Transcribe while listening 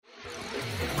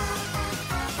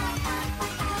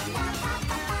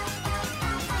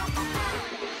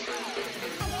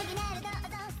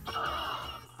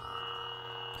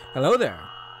Hello there.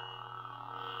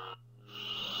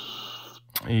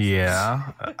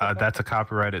 Yeah, that's a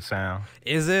copyrighted sound.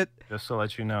 Is it? Just to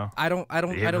let you know, I don't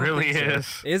it really think so.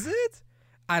 is. Is it?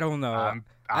 I don't know. I'm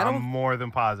I I'm don't more than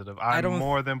positive. I I'm don't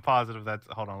more than positive. That's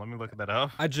hold on. Let me look that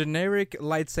up. a generic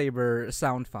lightsaber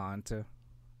sound font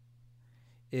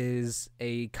is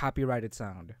a copyrighted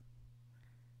sound.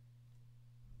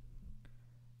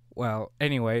 Well,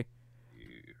 anyway,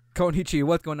 Konichi,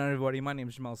 what's going on, everybody? My name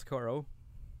is Jamal Socorro.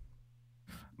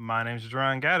 My name's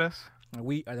Jerron Gaddis.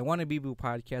 We are the Wannabe Boo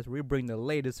podcast, where we bring the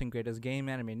latest and greatest game,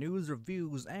 anime news,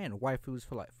 reviews, and waifus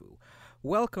for life.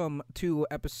 Welcome to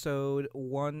episode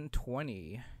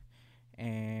 120,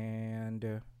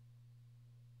 and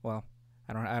well,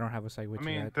 I don't have a segue to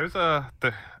that. There's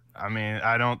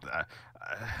I don't.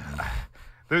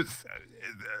 There's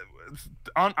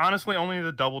honestly only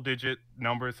the double-digit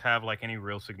numbers have like any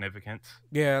real significance.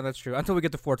 Yeah, that's true. Until we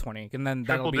get to 420, and then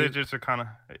that'll Triple be digits are kind of.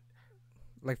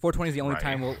 like 420 is the only Right.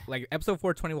 time we'll like episode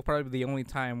 420 will probably be the only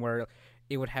time where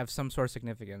it would have some sort of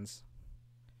significance.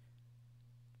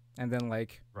 And then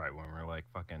like, Right, when we're like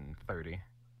fucking 30.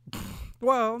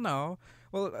 well, no,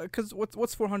 well, because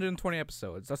what's 420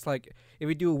 episodes? That's like if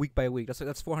we do a week by week,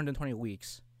 that's 420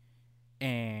 weeks,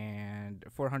 and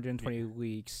 420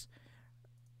 weeks.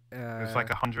 It's like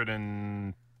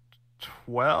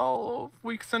 112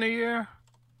 weeks in a year.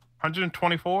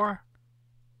 124.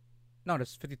 No,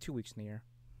 there's 52 weeks in the year.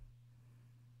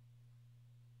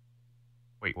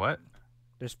 Wait, what?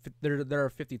 There are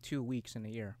 52 weeks in a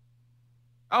year.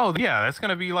 Oh yeah, that's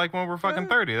gonna be like when we're fucking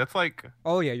 30. That's like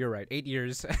Oh yeah, you're right. 8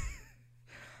 years.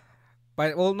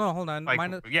 But well, no, hold on. like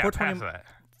Minus yeah, 420. past that.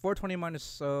 420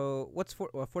 minus what's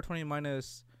 420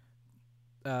 minus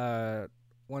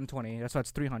 120? That's why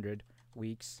it's 300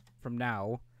 weeks from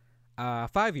now.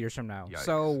 5 years from now. Yikes.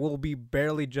 So we'll be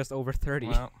barely just over 30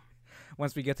 Well,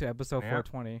 once we get to episode Yeah.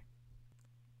 420.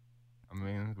 I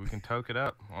mean, we can toke it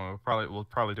up. Well, we'll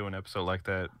probably do an episode like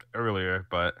that earlier,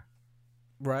 but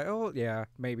Right? Oh, yeah,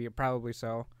 maybe, probably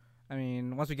so. I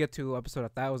mean, once we get to episode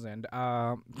 1000,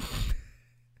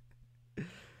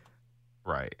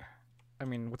 right. I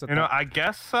mean, what's a You know, I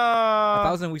guess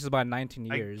 1,000 weeks is about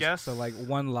 19 I years. guess- So like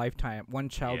one lifetime, one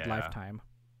child Yeah. lifetime,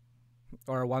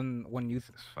 or one youth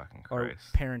Jesus fucking or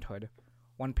Christ. parenthood,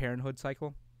 one parenthood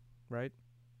cycle, right?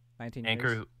 19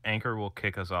 years, Anchor will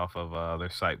kick us off of their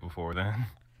site before then.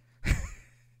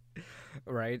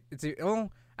 right?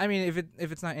 I mean,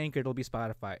 if it's not Anchor, it'll be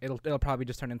Spotify. It'll probably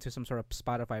just turn into some sort of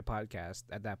Spotify podcast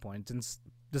at that point. Since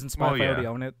doesn't Spotify yeah. already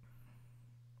own it?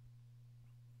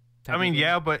 I mean, Technically?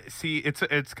 yeah, but see,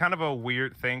 it's kind of a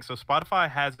weird thing. So Spotify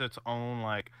has its own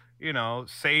like,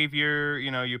 save your,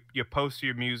 you post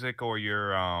your music or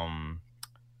your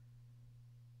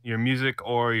music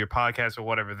or your podcast or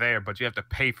whatever there, but you have to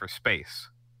pay for space.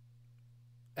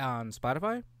 On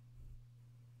Spotify.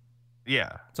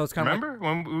 Yeah. So it's kind of Remember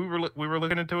when we were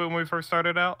looking into it when we first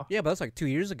started out? yeah, but that's like 2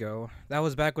 years ago. That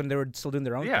was back when they were still doing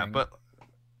their own Yeah, thing. but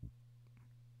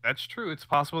that's true. It's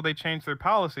possible they changed their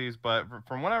policies, but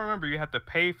from what I remember, you have to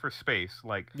pay for space,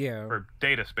 like yeah, for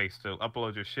data space to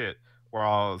upload your shit.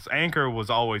 Whereas Anchor was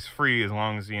always free as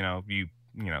long as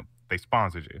they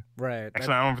sponsored you. right.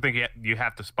 Actually, I don't even think you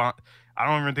have to I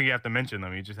don't even think you have to mention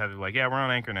them. You just have to be like, yeah, we're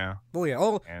on Anchor now, Well, yeah.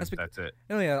 Oh, and that's it.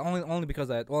 no, yeah. Only because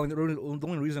that. Well, the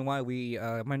only reason why we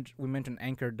mentioned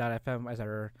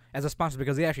Anchor.fm as a sponsor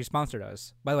because they actually sponsored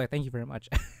us. By the way, thank you very much.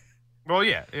 Well,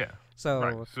 yeah. So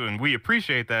Right. So, and we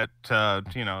appreciate that, to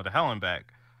hell and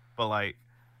back. But like,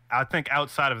 I think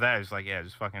outside of that, it's like, yeah,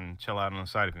 just fucking chill out on the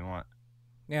side if you want.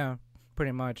 yeah,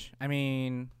 pretty much. I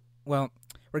mean, well,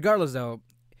 regardless though,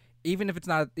 even if it's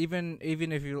not, even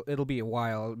if it'll be a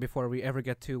while before we ever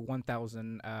get to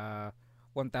 1,000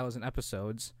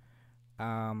 episodes.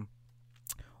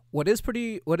 What is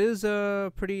pretty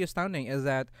astounding is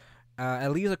that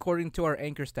at least according to our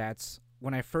Anchor stats,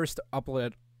 when I first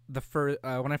uploaded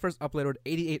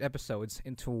 88 episodes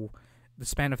into the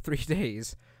span of 3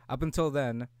 days, up until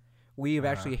then, we've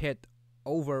actually hit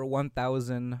over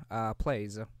 1,000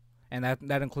 plays. And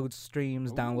that includes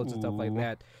streams, downloads, and stuff like Ooh.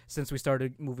 that. Since we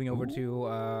started moving over to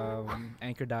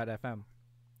Anchor.fm,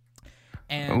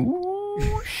 and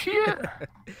Ooh, shit.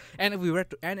 and if we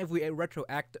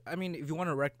retroact, I mean, if you want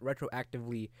to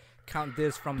retroactively count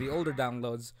this from the older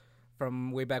downloads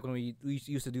from way back when we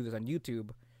used to do this on YouTube,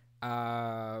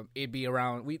 it'd be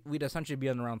around we'd essentially be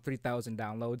on around 3,000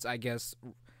 downloads, I guess,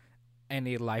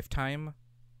 any lifetime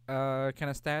kind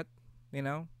of stat,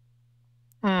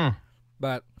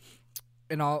 But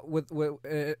in all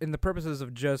in the purposes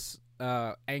of just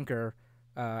Anchor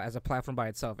as a platform by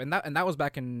itself, and that was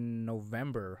back in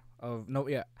November of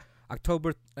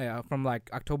October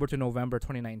to November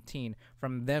 2019.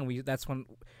 From then that's when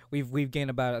we've gained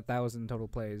about 1,000 total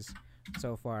plays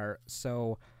so far.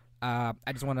 So I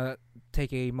just want to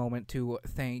take a moment to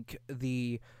thank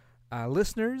the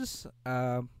listeners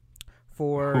for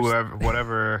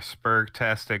whatever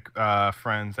spurtastic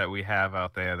friends that we have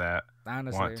out there that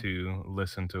honestly want to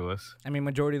listen to us. I mean,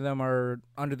 majority of them are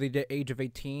under the age of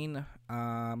 18,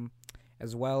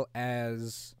 as well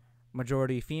as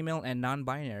majority female and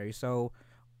non-binary. So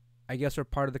I guess we're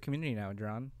part of the community now,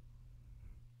 John.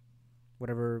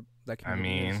 Whatever that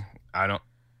community is. I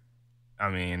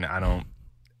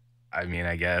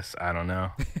guess I don't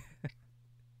know.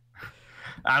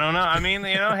 I don't know. I mean,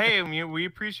 hey, we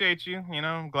appreciate you.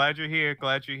 I'm glad you're here.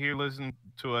 Glad you're here listening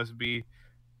to us be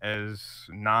as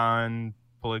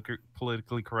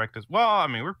non-politically correct as well. I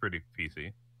mean, we're pretty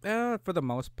PC. For the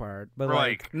most part, but we're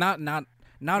like not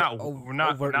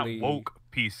overtly woke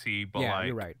PC, but yeah, like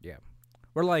you're right. Yeah,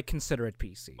 we're like considerate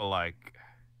PC. But like,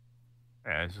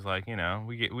 yeah, it's just like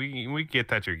we get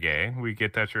that you're gay, we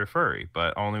get that you're a furry,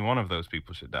 but only one of those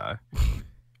people should die.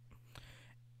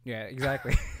 Yeah,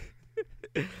 exactly.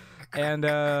 And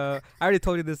I already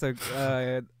told you this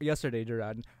yesterday,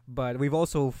 Gerard, but we've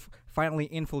also finally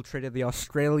infiltrated the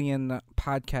Australian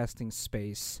podcasting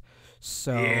space.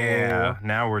 So yeah,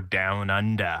 now we're down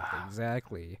under.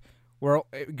 Exactly. We're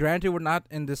granted we're not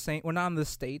in the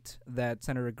state that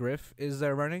Senator Griff is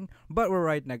running, but we're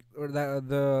right next. Or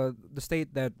the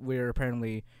state that we're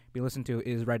apparently being listened to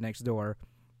is right next door,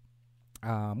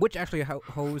 which actually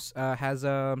has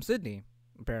Sydney.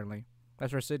 Apparently,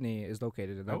 that's where Sydney is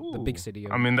located, the big city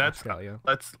of Australia.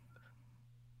 Let's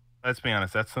be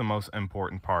honest. That's the most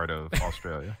important part of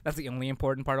Australia. That's the only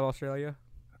important part of Australia.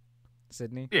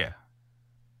 Sydney. Yeah.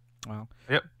 Well.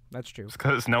 Yep. That's true.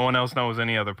 Because no one else knows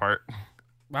any other part.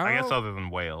 Well, I guess other than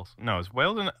Wales. No, is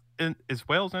Wales in? Is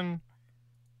Wales in?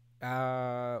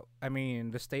 I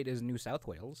mean, the state is New South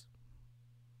Wales.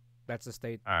 That's the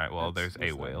state. All right. Well, there's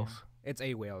a Wales. It's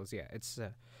a Wales. Yeah, it's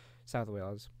South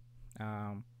Wales.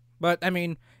 But I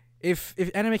mean, if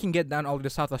anime can get down all to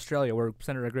South Australia, where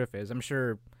Senator Griff is, I'm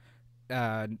sure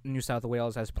New South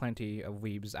Wales has plenty of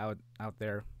weebs out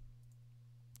there.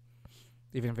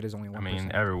 Even if it is only 1%. I mean,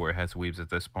 everywhere has weebs at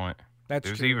this point.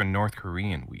 There's true. even North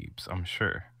Korean weebs, I'm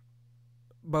sure.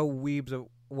 But weebs of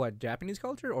what? Japanese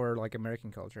culture or like American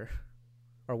culture?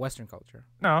 Or Western culture?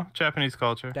 No, Japanese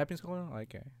culture. Japanese culture?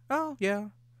 Okay. Oh, yeah.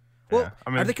 Well, yeah,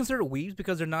 I mean, are they considered weebs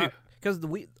because they're not? Because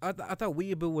I thought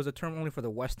weeaboo was a term only for the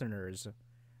Westerners.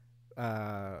 In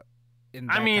that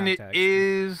context.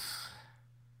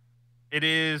 It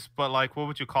is, but like, what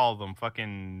would you call them?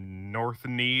 Fucking North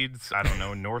Needs? I don't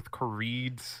know, North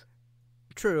Koreeds?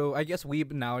 True. I guess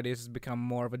weeb nowadays has become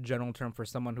more of a general term for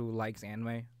someone who likes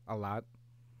anime a lot.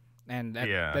 And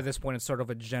at this point, it's sort of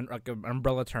an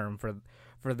umbrella term for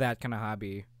that kind of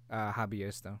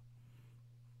hobbyist, though.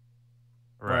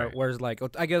 Right. Whereas, like,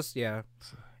 I guess, yeah.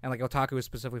 And, like, otaku is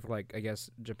specifically for, like, I guess,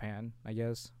 Japan,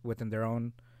 within their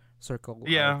own circle.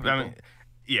 Yeah, I mean,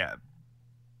 yeah.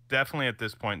 Definitely at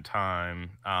this point in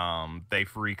time,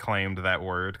 they've reclaimed that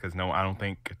word because I don't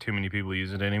think too many people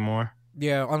use it anymore.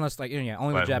 Yeah, unless only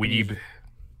the Japanese.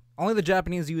 Only the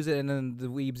Japanese use it, and then the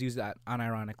weebs use that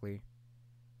unironically,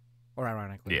 or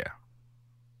ironically. Yeah.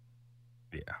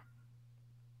 Yeah.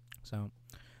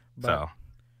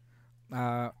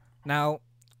 Now,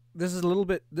 this is a little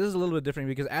bit different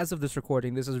because as of this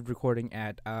recording, this is recording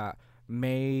at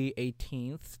May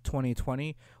 18th,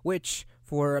 2020, which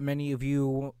for many of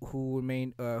you who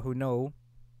know,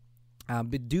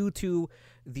 due to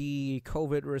the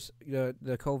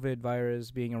COVID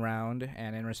virus being around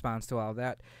and in response to all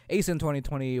that, ACEN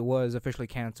 2020 was officially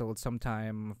canceled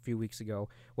sometime a few weeks ago.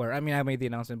 I made the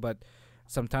announcement, but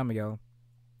some time ago.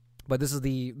 But this is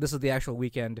the actual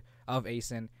weekend of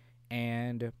ACEN,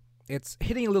 and it's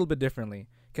hitting a little bit differently.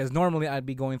 Because normally I'd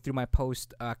be going through my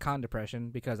post-con depression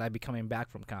because I'd be coming back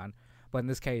from con, but in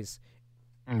this case,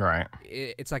 right,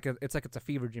 it's like it's a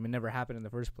fever dream. It never happened in the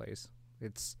first place.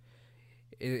 It's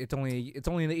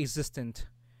only existent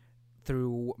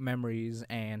through memories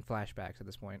and flashbacks at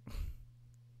this point.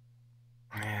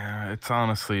 Yeah, it's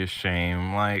honestly a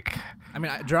shame. Like,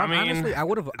 honestly, I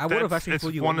would have actually. It's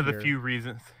one of the few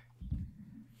reasons.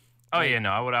 Oh yeah, no,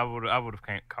 I would have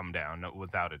come down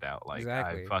without a doubt. Like,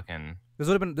 exactly. This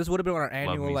would have been our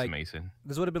annual Mason.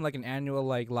 This would have been like an annual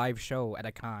like live show at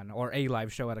a con, or a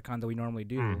live show at a con that we normally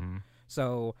do. Mm-hmm.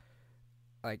 So,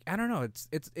 like, I don't know.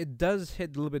 It does hit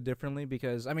a little bit differently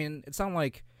because it's not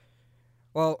like,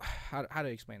 well, how to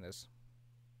explain this?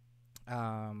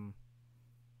 I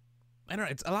don't know.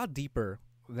 It's a lot deeper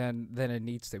than it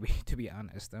needs to be. To be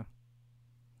honest, though.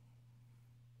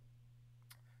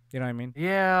 You know what I mean?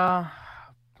 Yeah,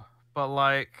 but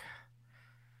like,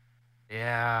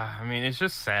 yeah, I mean, it's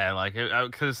just sad. Like,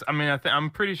 because I mean, I'm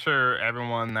pretty sure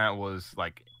everyone that was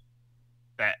like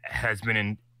that has been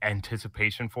in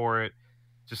anticipation for it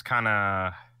just kind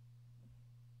of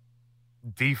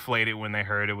deflated when they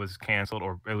heard it was canceled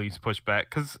or at least pushed back.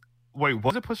 Because wait,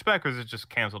 was it pushed back or is it just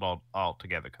canceled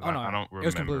altogether? Because Oh I no, don't it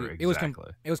was remember completely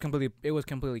exactly. it was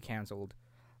completely canceled.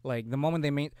 Like the moment they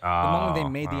Oh, made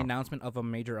the wow. announcement of a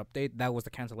major update, that was the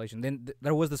cancellation. Then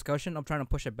there was discussion of trying to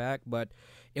push it back, but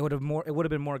it would have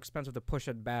been more expensive to push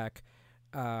it back,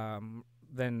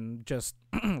 than just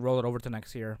roll it over to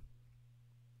next year.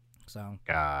 So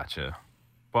Gotcha.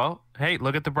 Well, hey,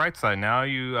 look at the bright side. Now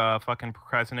you fucking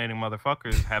procrastinating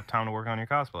motherfuckers have time to work on your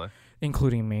cosplay.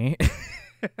 including me.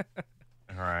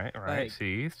 All right, all right. Like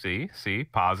See.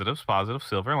 Positives, positive,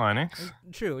 silver linings.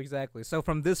 true, exactly. So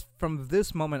from this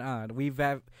moment on, we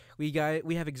have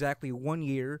exactly 1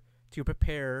 year to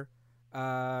prepare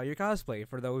your cosplay.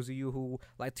 For those of you who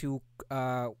like to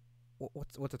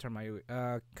what's the term I use?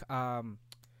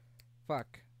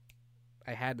 Fuck.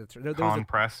 I had the there was a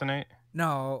Procrastinate.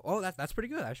 no. Oh, that's pretty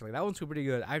good actually. That one's pretty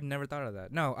good. I've never thought of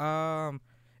that. No.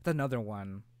 It's another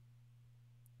one.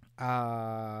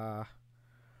 Uh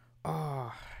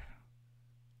oh.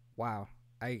 Wow.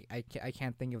 I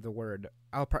can't think of the word.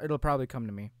 It'll probably come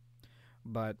to me.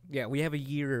 But yeah, we have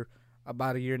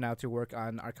about a year now to work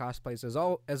on our cosplays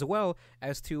as well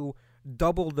as to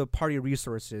double the party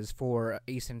resources for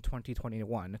Ace in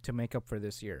 2021 to make up for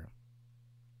this year.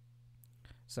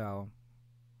 So,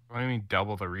 What do you mean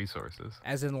double the resources?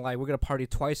 as in like we're gonna party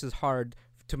twice as hard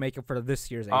to make up for this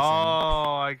year's Ace in.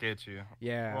 Oh, I get you.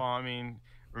 Yeah. Well, I mean,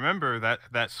 remember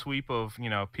that sweep of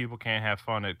people can't have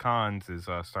fun at cons is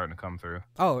starting to come through.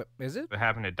 Oh, is it? It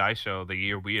happened at Dice Show the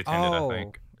year we attended, I Oh,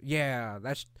 think. yeah.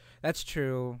 That's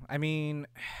true. I mean,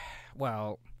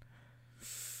 well,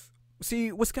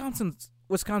 see, Wisconsin's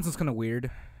kind of weird.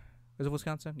 Is it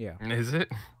Wisconsin? Yeah. Is it?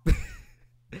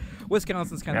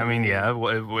 Wisconsin's kind I of mean, weird. yeah,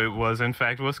 it was in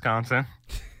fact Wisconsin.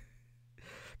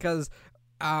 Because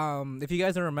if you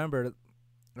guys don't remember,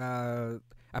 uh,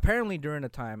 apparently during the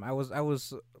time I was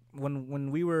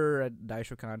when we were at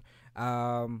DaishoCon,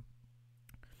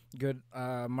 good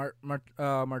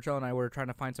Marcel and I were trying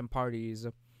to find some parties,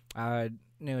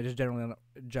 just general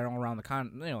around the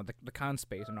con, the con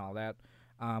space and all that.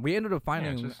 We ended up Yeah,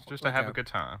 finding just to like have a good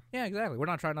time. yeah, exactly. We're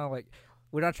not trying to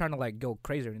like go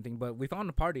crazy or anything, but we found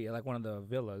a party at like one of the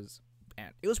villas,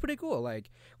 and it was pretty cool. Like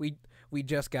we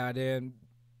just got in.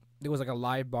 There was like a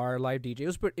live bar, live DJ.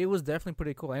 It was definitely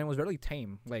pretty cool, and it was really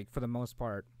tame, like for the most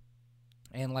part.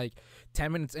 And like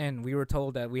 10 minutes in, we were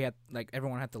told that we had like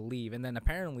everyone had to leave, and then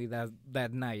apparently that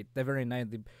night, that very night,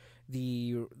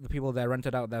 the people that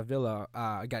rented out that villa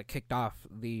got kicked off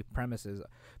the premises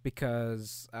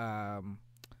because I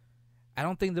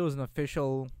don't think there was an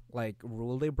official like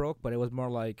rule they broke, but it was more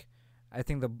like I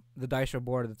think the Daisho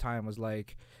board at the time was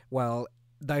like, well,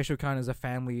 DaishoCon is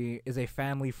a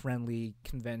family friendly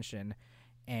convention,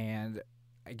 and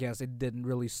I guess it didn't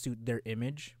really suit their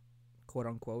image, quote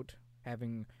unquote,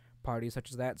 having parties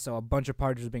such as that. So a bunch of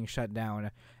parties were being shut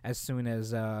down as soon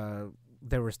as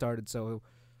they were started. So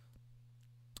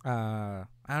I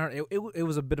don't. It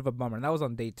was a bit of a bummer, and that was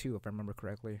on day 2, if I remember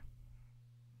correctly.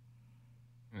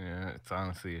 Yeah, it's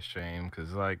honestly a shame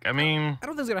because, like, I mean, I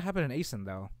don't think it's gonna happen in ASIN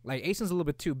though. Like ASIN's a little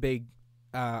bit too big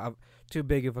of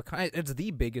a con. It's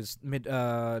the biggest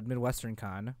Midwestern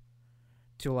con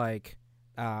to like,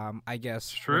 I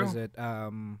guess it's what true. is it,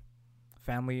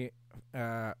 family,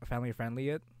 family friendly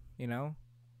it, you know?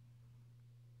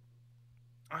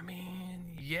 I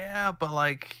mean, yeah, but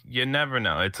like, you never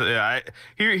know. It's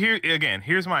here again.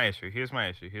 Here's my issue. Here's my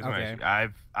issue. Here's my Okay,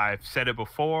 issue. I've said it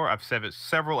before. I've said it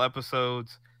several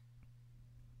episodes.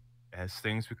 As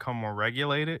things become more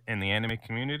regulated in the anime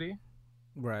community,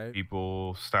 right.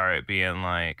 people start being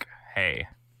like, "Hey,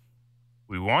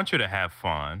 we want you to have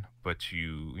fun, but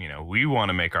we want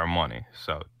to make our money.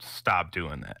 So stop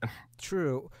doing that.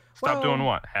 True. Stop doing Well,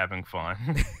 what? Having fun."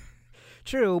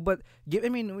 true, but I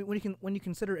mean, when you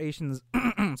consider Asian's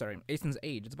sorry, Asian's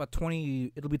age, it's about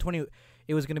 20. It'll be 20.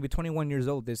 It was going to be 21 years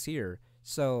old this year.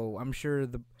 So I'm sure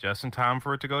the Just in time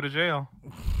for it to go to jail.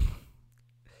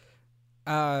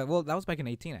 well, that was back in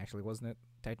 18 actually, wasn't it?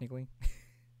 Technically,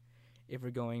 if we're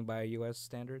going by U.S.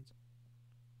 standards.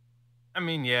 I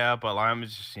mean, yeah, but like, I'm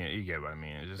just, you get what I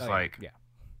mean. It's just Oh, like, yeah.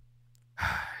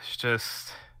 it's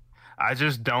just, I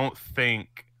just don't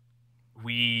think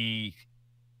we,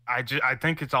 I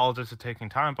think it's all just a ticking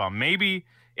time bomb. Maybe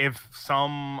if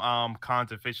some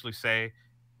cons officially say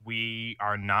we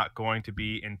are not going to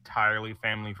be entirely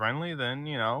family friendly, then,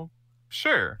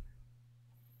 sure.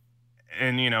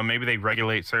 and maybe they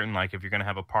regulate certain, like, if you're gonna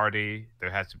have a party,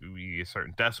 there has to be a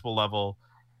certain decibel level.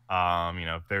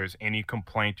 If there's any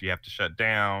complaint, you have to shut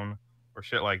down or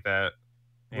shit like that.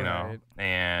 Right.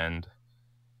 And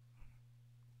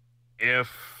if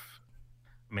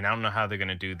I mean, I don't know how they're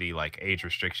gonna do the like age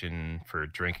restriction for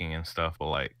drinking and stuff, but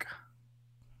like,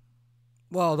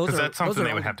 Well, because that's something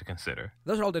they would have to consider.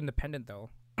 Those are all independent, though,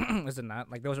 is it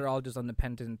not? Like those are all just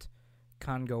independent,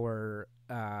 congoer,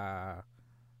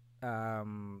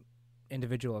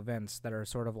 individual events that are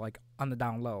sort of like on the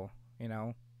down low, you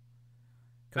know.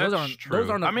 That's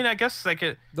true. I mean, I guess like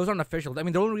those aren't official. I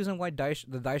mean, the only reason why the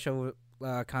Daisho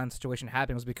con situation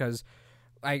happened was because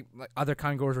like other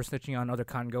con goers were snitching on other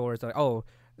con goers. Like, oh,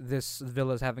 this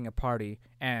villa is having a party,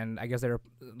 and I guess there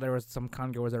was some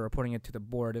con goers that were reporting it to the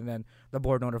board, and then the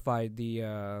board notified the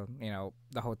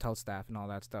the hotel staff and all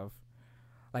that stuff.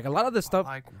 Like a lot of this stuff,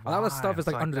 a lot of stuff is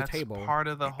like under the table. Part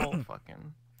of the whole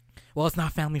fucking. Well, it's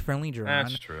not family friendly, Jerome.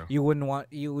 That's true. You wouldn't want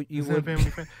you would.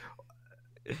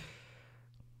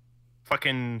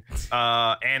 Fucking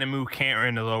Animu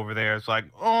Karen is over there. It's like,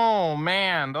 oh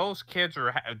man, those kids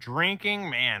are drinking.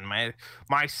 Man, my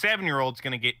 7-year-old's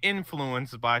gonna get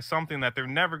influenced by something that they're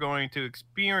never going to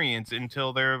experience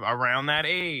until they're around that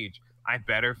age. I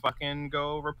better fucking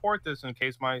go report this in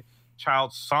case my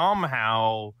child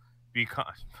somehow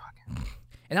becomes fucking.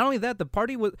 And not only that, the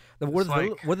party was where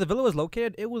the villa was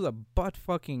located. It was a butt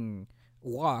fucking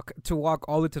walk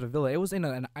all the way to the villa. It was in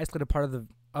an isolated part of the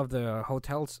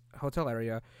hotel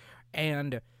area,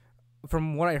 and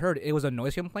from what I heard, it was a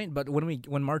noise complaint. But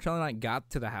when Marcel and I got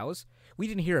to the house, we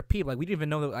didn't hear a peep. Like we didn't even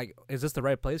know that, like, is this the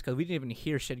right place? Because we didn't even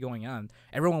hear shit going on.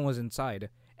 Everyone was inside,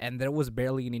 and there was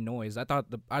barely any noise. I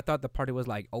thought the party was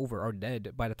like over or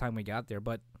dead by the time we got there.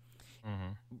 But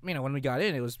when we got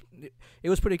in, it was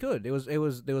pretty good. It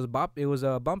was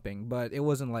bumping, but it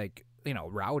wasn't like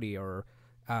rowdy or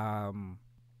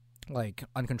like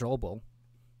uncontrollable.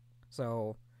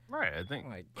 So right, I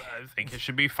think it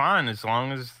should be fine as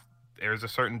long as there's a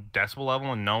certain decibel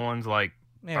level and no one's like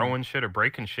throwing shit or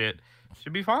breaking shit. It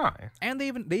should be fine. And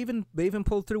they even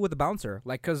pulled through with the bouncer,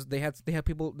 like, because they had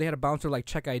a bouncer like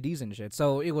check IDs and shit.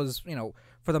 So it was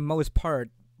for the most part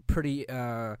pretty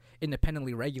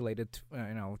independently regulated,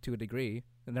 to a degree.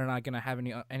 And they're not gonna have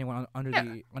anyone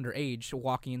underage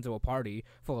walking into a party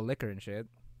full of liquor and shit.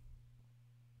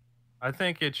 I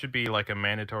think it should be like a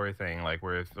mandatory thing, like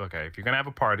where if you're gonna have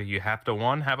a party, you have to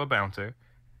have a bouncer,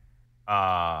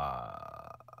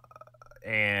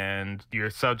 and you're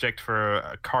subject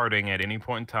for carding at any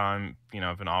point in time.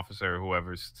 If an officer or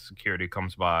whoever's security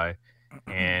comes by,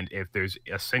 and if there's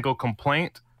a single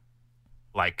complaint,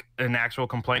 like an actual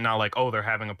complaint, not like, oh, they're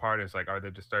having a party. It's like, are they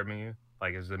disturbing you?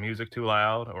 Like, is the music too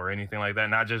loud or anything like that?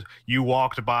 Not just you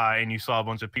walked by and you saw a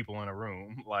bunch of people in a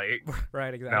room. Like,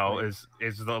 right, exactly. No, is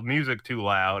the music too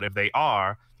loud? If they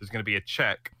are, there's going to be a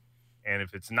check. And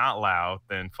if it's not loud,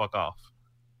 then fuck off.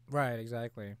 Right,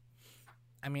 exactly.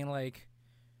 I mean, like,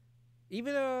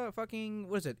 even fucking,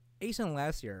 what is it? ASIN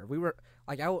last year, we were,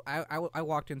 like, I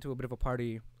walked into a bit of a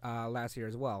party last year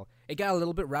as well. It got a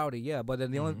little bit rowdy, yeah, but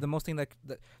then the most thing that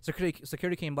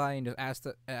security came by and just asked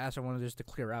everyone just to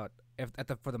clear out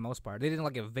for the most part. They didn't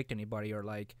like evict anybody or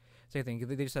like say anything.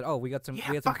 They just said, oh, we had some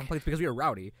complaints because we were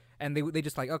rowdy, and they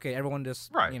just like, okay, everyone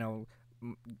just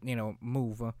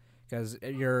move because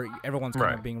everyone's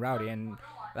kind of being rowdy, and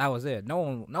that was it. No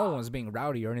one was being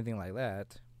rowdy or anything like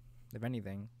that. If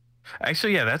anything.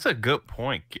 Actually, yeah, that's a good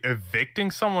point. Evicting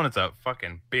someone is a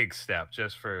fucking big step,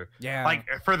 just for like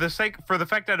for the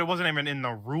fact that it wasn't even in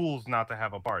the rules not to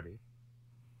have a party.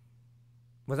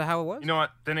 Was that how it was? You know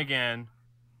what? Then again,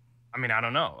 I mean, I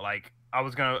don't know. Like,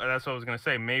 that's what I was gonna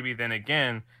say. Maybe then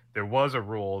again, there was a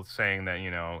rule saying that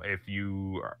if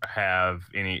you have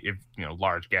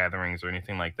large gatherings or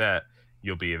anything like that,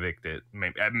 you'll be evicted.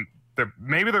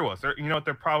 Maybe there was. There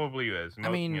probably is.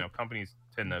 Most, companies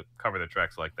tend to cover their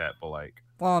tracks like that, but like.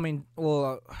 Well,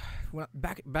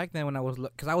 back then when I was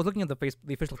because I was looking at the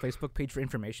official Facebook page for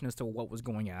information as to what was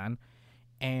going on,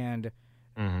 and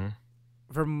there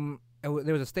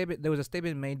was a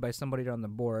statement made by somebody on the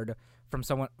board from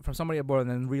somebody on board, and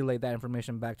then relayed that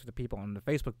information back to the people on the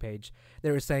Facebook page.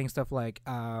 They were saying stuff like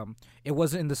it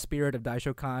wasn't in the spirit of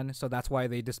DaishoCon, so that's why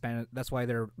they disbanded. That's why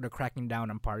they're cracking down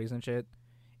on parties and shit.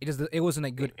 It wasn't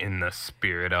a good in the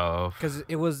spirit of because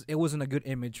it wasn't a good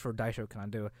image for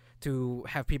DaishoCon to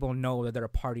have people know that there are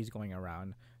parties going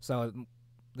around. So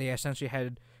they essentially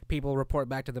had people report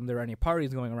back to them there were any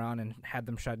parties going around and had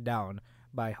them shut down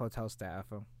by hotel staff.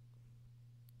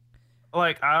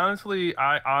 Like, I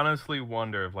honestly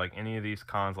wonder if like any of these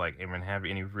cons like even have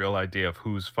any real idea of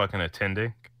who's fucking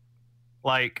attending.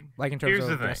 Like, Like in terms here's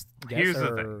of the thing. guests Here's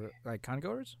the or thing. like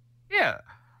congoers? Yeah.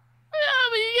 I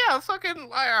mean, yeah, it's fucking. All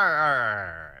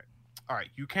right. All right.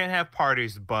 You can't have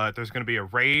parties, but there's gonna be a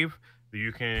rave.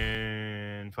 You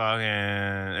can fucking.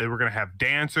 We're gonna have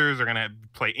dancers. They're gonna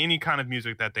play any kind of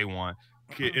music that they want.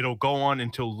 It'll go on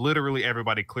until literally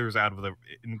everybody clears out,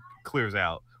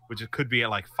 which it could be at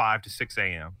like 5 to 6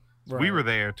 a.m. So we Right. were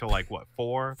there till like what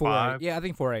 4, 4 5, yeah, I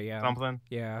think 4 a.m. something.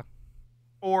 Yeah.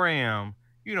 4 a.m.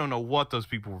 You don't know what those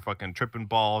people were fucking tripping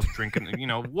balls, drinking,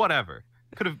 whatever.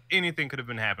 Anything could have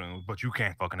been happening, but you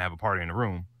can't fucking have a party in the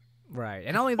room. Right.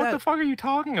 And not only What that, the fuck are you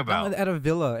talking about? at a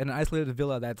villa, an isolated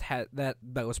villa that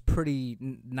was pretty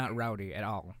not rowdy at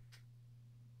all.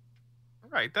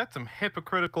 Right, that's some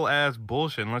hypocritical ass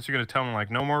bullshit. Unless you're gonna tell me like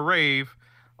no more rave,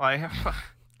 like,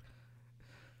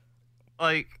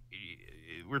 like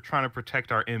we're trying to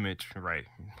protect our image, right?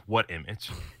 What image?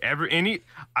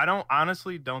 I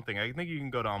honestly don't think. I think you can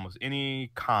go to almost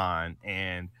any con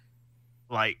and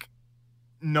like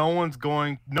no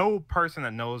person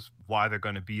that knows why they're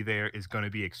going to be there is going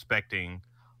to be expecting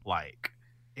like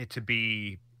it to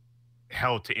be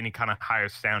held to any kind of higher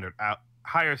standard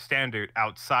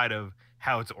outside of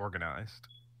how it's organized.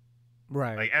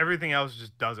 Right. Like everything else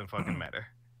just doesn't fucking matter.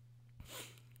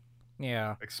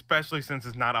 Yeah. Especially since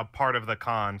it's not a part of the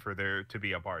con for there to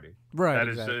be a party. Right. That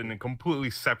exactly. is a completely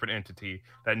separate entity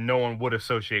that no one would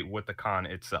associate with the con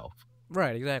itself.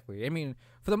 Right. Exactly. I mean,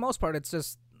 for the most part, it's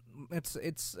just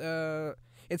it's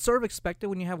sort of expected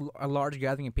when you have a large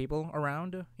gathering of people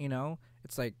around.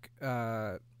 It's like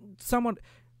somewhat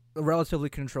relatively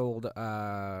controlled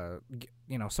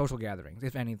social gatherings,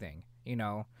 if anything.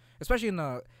 Especially in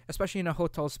a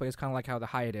hotel space, kind of like how the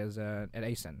Hyatt is at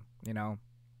ASIN. There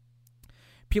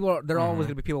are always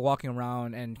gonna be people walking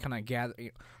around and kind of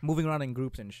moving around in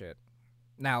groups and shit.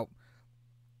 Now,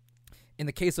 in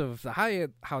the case of the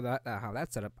Hyatt, how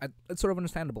that's set up, it's sort of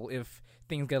understandable if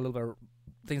things get a little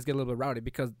bit rowdy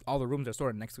because all the rooms are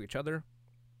sort of next to each other.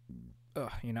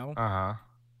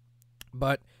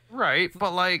 But right,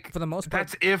 but like for the most part,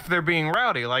 that's if they're being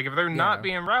rowdy. Like if they're not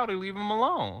being rowdy, leave them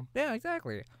alone. Yeah,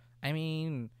 exactly. I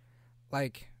mean,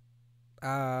 like,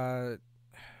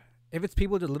 if it's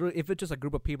just a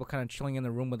group of people kind of chilling in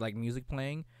the room with like music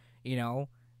playing, and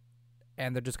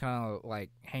they're just kind of like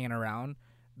hanging around,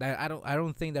 that I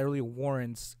don't think that really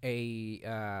warrants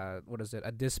a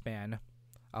disband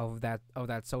of that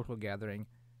social gathering,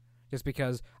 just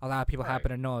because a lot of people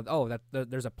happen to know that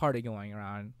there's a party going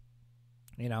around,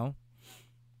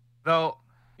 Though,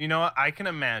 what I can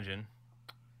imagine.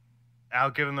 I'll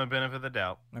give them the benefit of the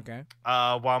doubt. Okay.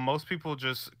 While most people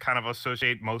just kind of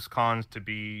associate most cons to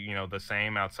be, the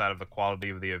same outside of the quality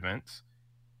of the events.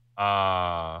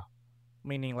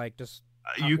 Meaning, like, just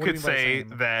you could say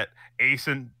that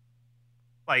ASIN,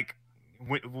 like,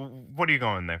 what are you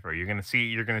going there for? You're gonna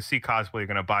see cosplay. You're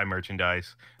gonna buy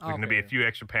merchandise. There's gonna be a few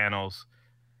extra panels,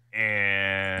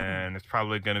 and it's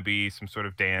probably gonna be some sort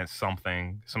of dance, some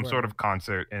sort of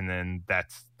concert, and then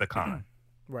that's the con.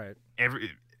 Right.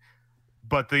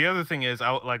 But the other thing is,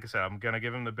 like I said, I'm going to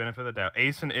give him the benefit of the doubt.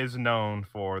 ASIN is known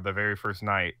for the very first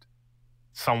night,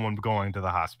 someone going to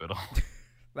the hospital.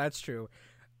 That's true.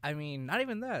 I mean, not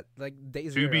even that. Like, day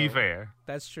zero. To be fair.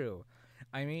 That's true.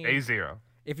 I mean... Day zero.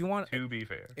 If you want... To be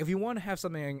fair. If you want to have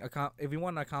something... If you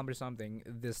want to accomplish something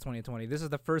this 2020, this is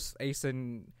the first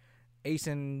ASIN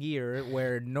year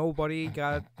where nobody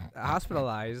got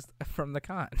hospitalized from the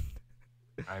con.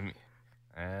 I mean,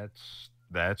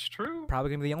 that's true. Probably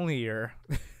gonna be the only year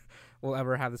we'll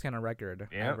ever have this kind of record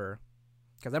ever.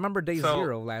 Because I remember day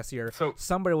zero last year. So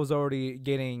somebody was already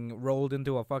getting rolled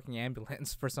into a fucking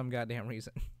ambulance for some goddamn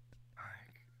reason.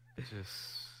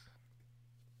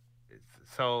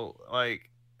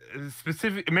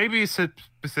 Maybe it's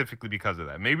specifically because of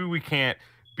that. Maybe we can't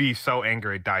be so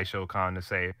angry at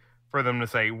DaishoCon for them to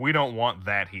say we don't want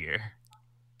that here.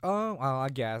 Oh, well, I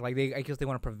guess I guess they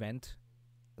want to prevent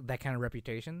that kind of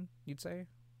reputation, you'd say?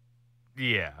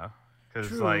 Yeah,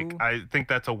 because I think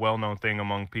that's a well-known thing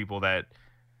among people that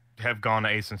have gone to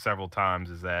ASIN several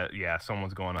times is that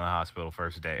someone's going to the hospital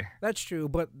first day. That's true,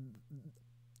 but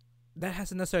that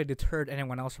hasn't necessarily deterred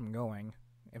anyone else from going.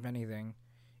 If anything,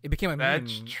 it became a meme.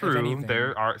 That's true.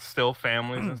 There are still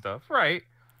families and stuff, right?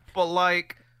 But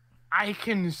like, I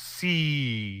can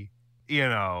see.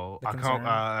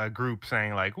 A group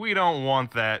saying like we don't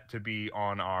want that to be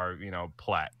on our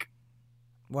plaque.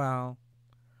 Well,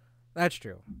 that's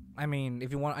true. I mean, if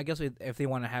they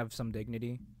want to have some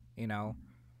dignity,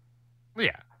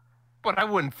 Yeah, but I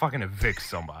wouldn't fucking evict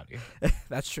somebody.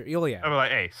 That's true. Oh yeah. I'd be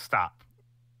like, hey, stop.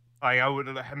 Like I would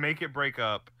make it break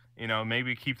up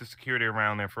maybe keep the security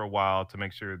around there for a while to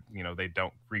make sure they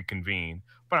don't reconvene.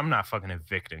 But I'm not fucking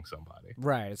evicting somebody.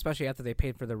 Right, especially after they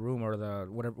paid for the room or the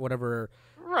whatever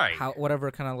Right. whatever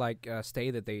kind of like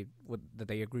stay that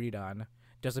they agreed on,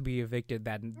 just to be evicted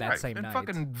that Right. same And night.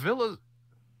 fucking villas.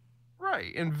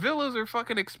 Right. And villas are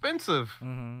fucking expensive.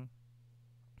 Mm-hmm.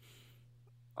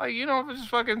 Like, just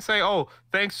fucking say, oh,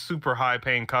 thanks, super high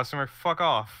paying customer. Fuck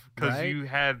off. Because Right? you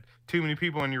had too many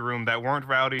people in your room that weren't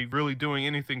rowdy, really doing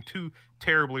anything too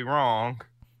terribly wrong.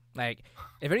 Like,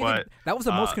 if anything, But, that was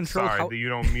the most controlled. Sorry, that you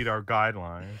don't meet our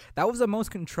guidelines. That was the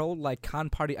most controlled like con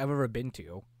party I've ever been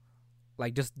to.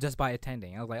 Like just by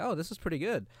attending, I was like, oh, this is pretty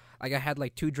good. Like I had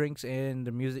like 2 drinks in,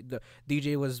 the music, the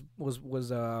DJ was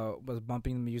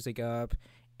bumping the music up,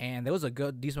 and there was a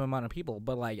decent amount of people.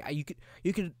 But like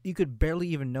you could barely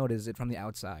even notice it from the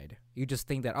outside. You just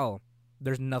think that, oh,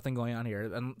 there's nothing going on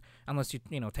here, unless you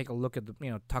take a look at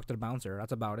talk to the bouncer.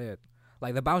 That's about it.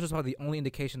 Like the bouncer's probably the only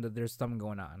indication that there's something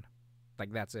going on.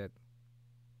 Like that's it.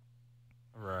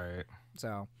 Right.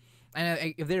 So,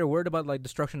 and if they were worried about like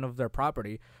destruction of their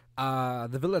property,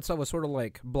 the villa itself was sort of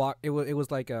like blocked. It was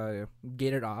like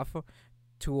gated off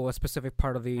to a specific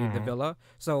part of the villa,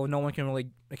 so no one can really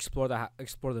explore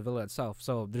the villa itself.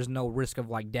 So there's no risk of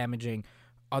like damaging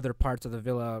other parts of the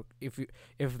villa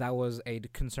if that was a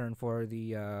concern for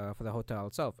the hotel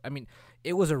itself. I mean,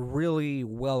 it was a really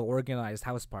well organized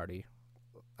house party.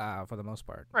 For the most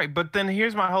part. Right, but then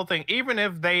here's my whole thing. Even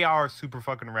if they are super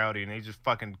fucking rowdy and they just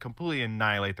fucking completely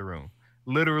annihilate the room,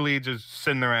 literally just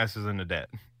send their asses into debt.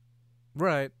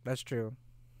 Right, that's true.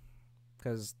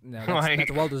 Because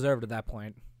that's well deserved at that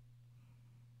point.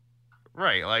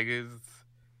 Right, like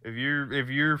if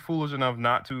you're foolish enough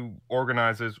not to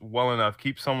organize this well enough,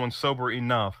 keep someone sober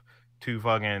enough to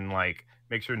fucking like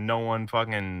make sure no one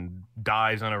fucking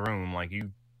dies in a room, like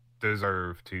you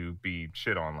deserve to be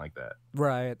shit on like that.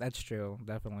 Right, that's true,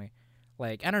 definitely.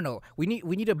 Like I don't know, we need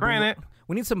we need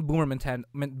some boomer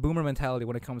mentality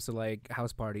when it comes to like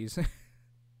house parties.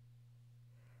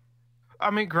 I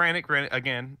mean, granted,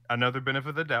 again, another benefit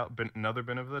of the doubt.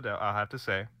 I'll have to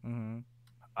say. Mm-hmm.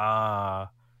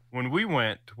 When we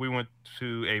went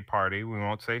to a party. We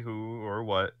won't say who or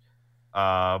what.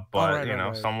 But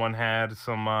right. someone had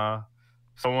some.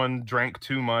 Someone drank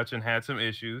too much and had some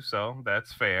issues, so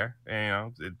that's fair.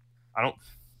 And, I don't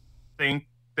think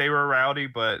they were rowdy,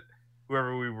 but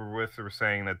whoever we were with were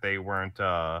saying that they weren't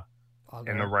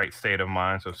in the right state of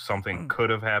mind, so something could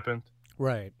have happened.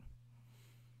 Right.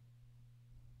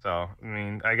 So, I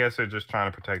mean, I guess they're just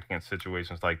trying to protect against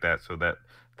situations like that, so that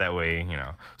way,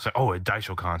 so, oh, at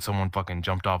DaishoCon, someone fucking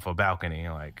jumped off a balcony,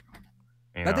 like,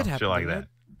 that did happen, shit like that.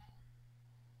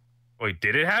 Wait,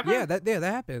 did it happen? Yeah, that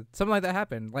happened. Something like that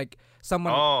happened. Like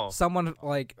someone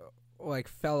like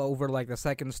fell over like the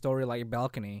second story like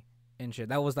balcony and shit.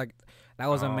 That was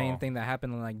a main thing that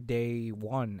happened on like day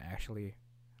 1 actually,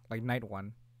 like night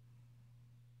 1.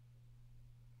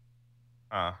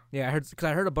 Yeah, I heard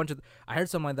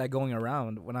something like that going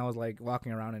around when I was like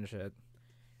walking around and shit,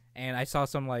 and I saw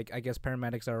some like I guess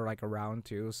paramedics are like around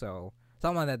too. So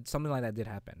something like that did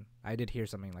happen. I did hear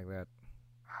something like that.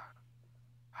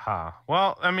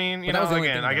 Well, I mean,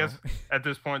 again, I guess at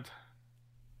this point,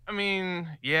 I mean,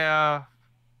 yeah,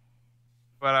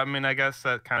 but I mean, I guess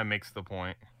that kind of makes the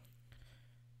point.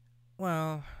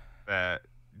 Well, that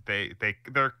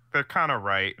they're kind of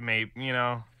right, maybe,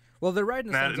 Well, they're right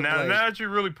in the sense of like, now that you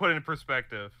really put it in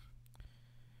perspective.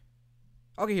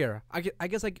 Okay, here, I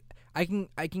guess like I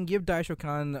can give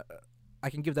DaishoCon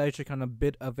a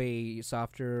bit of a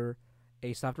softer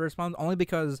response, only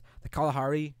because the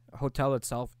Kalahari Hotel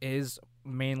itself is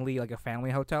mainly like a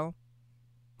family hotel.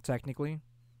 Technically,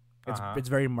 it's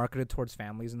very marketed towards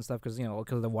families and stuff because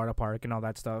of the water park and all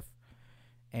that stuff,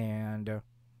 and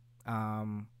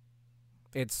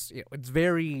it's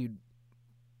very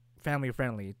family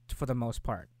friendly for the most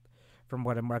part, from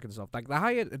what it markets itself. Like the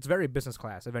Hyatt, it's very business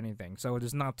class, if anything. So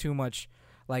there's not too much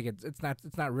like it's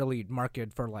not really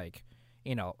marketed for like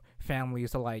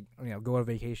families to like go on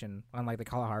vacation on like the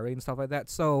Kalahari and stuff like that.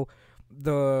 So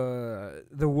the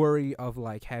worry of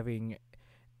like having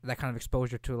that kind of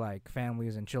exposure to like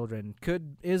families and children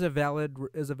is a valid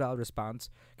response,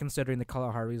 considering the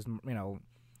Kalahari's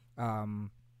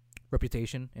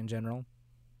reputation in general.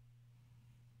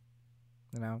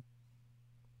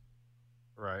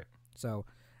 Right. So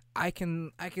I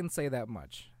can say that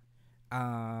much.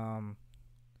 I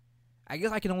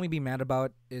guess I can only be mad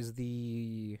about is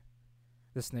the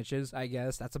snitches. I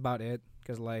guess that's about it.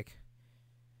 Because like,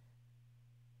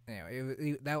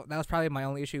 that was probably my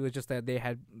only issue. Was just that they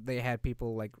had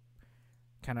people like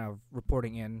kind of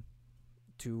reporting in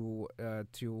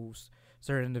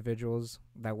certain individuals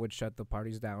that would shut the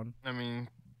parties down. I mean,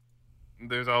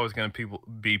 there's always gonna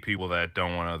be people that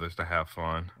don't want others to have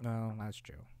fun. No, that's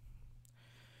true.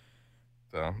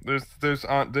 So there's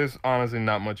honestly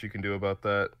not much you can do about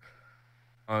that.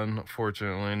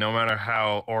 Unfortunately, no matter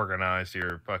how organized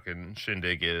your fucking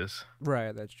shindig is.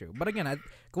 Right, that's true. But again,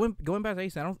 going back to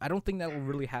ASIN, I don't think that will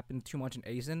really happen too much in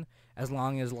ASIN as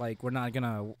long as like we're not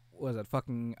gonna what was it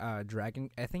fucking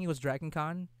Dragon? I think it was Dragon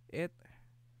Con. If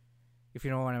you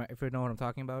know what I'm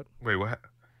talking about. Wait, what?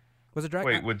 Was it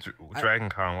Dragon? Wait, with Dragon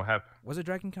Con, what happened? Was it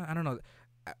Dragon Con? I don't know.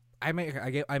 I may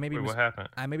be Wait, what happened?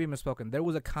 I may be misspoken. There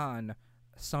was a con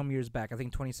some years back. I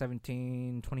think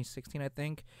 2017, 2016. I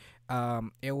think.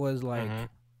 It was like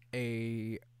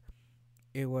it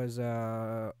was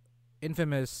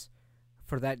infamous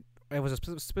for that. It was a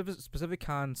specific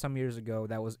con some years ago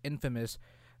that was infamous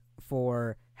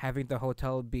for having the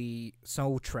hotel be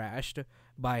so trashed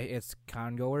by its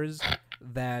congoers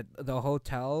that the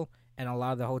hotel and a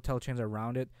lot of the hotel chains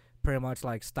around it pretty much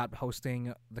like stopped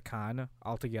hosting the con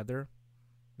altogether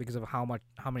because of how much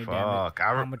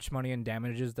money and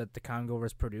damages that the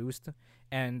congoers produced,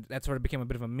 and that sort of became a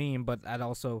bit of a meme. But that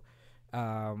also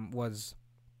was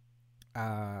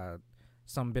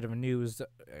some bit of news,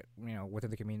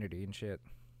 within the community and shit.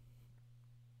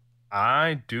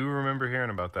 I do remember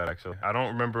hearing about that, actually. I don't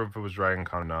remember if it was Dragon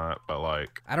Con or not, but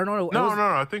like... I don't know. No,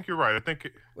 I think you're right. I think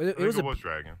it was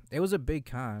Dragon. It was a big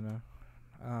con.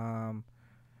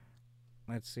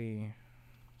 Let's see.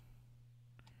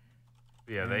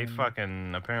 Yeah, they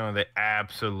apparently they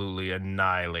absolutely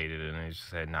annihilated it, and they just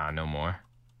said, nah, no more.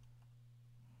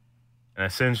 And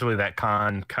essentially that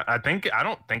con, I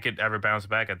don't think it ever bounced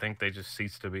back. I think they just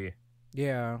ceased to be.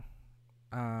 Yeah.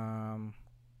 I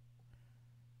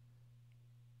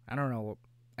don't know.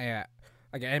 Yeah,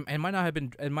 again, it might not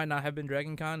have been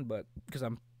Dragon Con, but because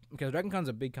Dragon Con's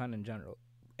a big con in general,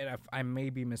 and I may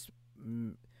be misspoke.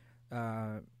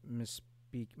 I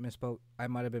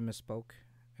might have been misspoke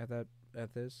at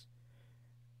this.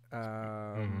 But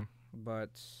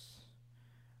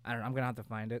I don't know. I'm gonna have to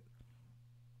find it.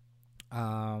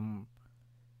 I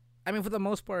mean, for the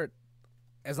most part,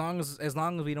 as long as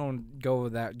we don't go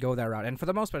that route, and for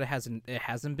the most part, it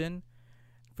hasn't been.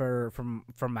 From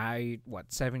my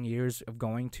 7 years of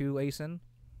going to ASIN.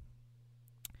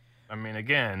 I mean,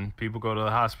 again, people go to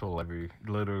the hospital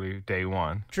literally day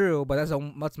one. True, but that's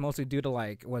mostly due to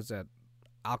like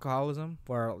alcoholism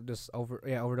or just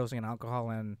overdosing on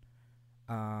alcohol and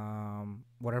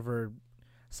whatever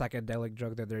psychedelic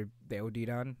drug that they OD'd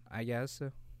on, I guess.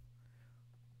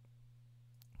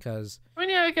 Because I mean,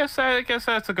 yeah, I guess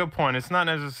that's a good point. It's not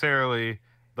necessarily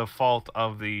the fault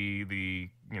of the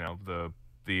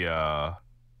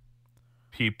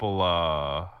people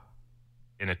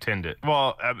in attendance.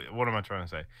 Well, what am I trying to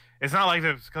say? It's not like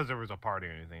it's because there was a party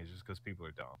or anything. It's just because people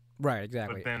are dumb. Right,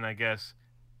 exactly. But then I guess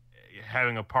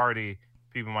having a party,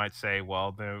 people might say,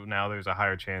 well, now there's a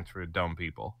higher chance for dumb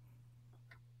people.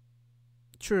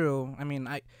 True. I mean,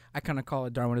 I kind of call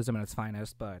it Darwinism at its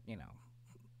finest, but,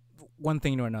 one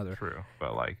thing to another. True,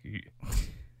 but like...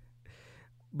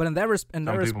 But some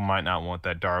people might not want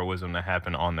that Darwinism to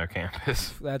happen on their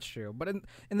campus. That's true. But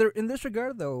in this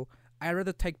regard, though, I'd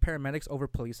rather take paramedics over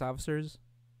police officers,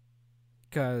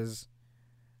 because,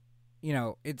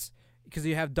 it's because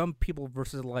you have dumb people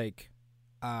versus like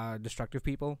destructive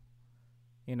people.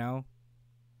 You know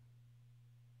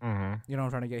what I'm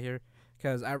trying to get here?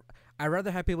 Because I'd rather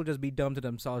have people just be dumb to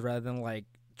themselves rather than like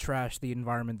trash the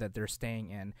environment that they're staying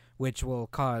in, which will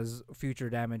cause future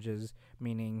damages,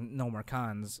 meaning no more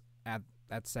cons at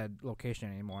said location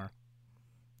anymore.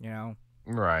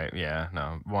 Right, yeah,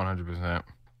 no, 100%.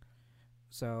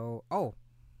 So,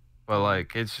 but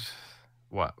like, it's just,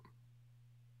 what?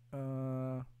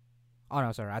 Oh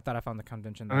no, sorry, I thought I found the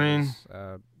convention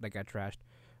that got trashed.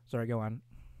 Sorry, go on.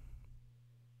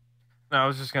 No, I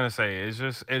was just gonna say, it is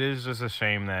just a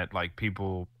shame that like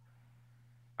people,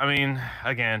 I mean,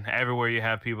 again, everywhere you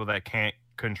have people that can't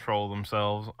control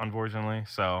themselves, unfortunately.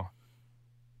 So,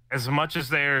 as much as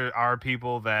there are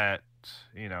people that,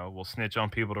 will snitch on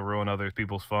people to ruin other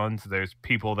people's funds, there's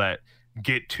people that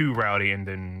get too rowdy and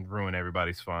then ruin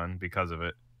everybody's fun because of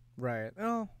it. Right.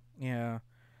 Oh, yeah,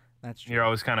 that's true. You're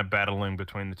always kind of battling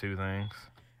between the two things.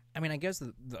 I mean, I guess,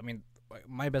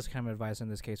 my best kind of advice in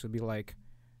this case would be like,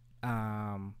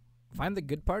 find the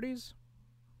good parties.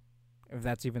 If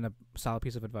that's even a solid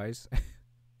piece of advice.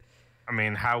 I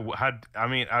mean,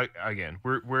 again,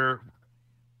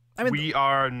 we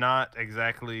are not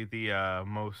exactly the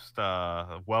most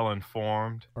well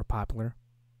informed or popular.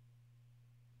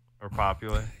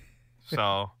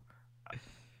 So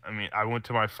I mean, I went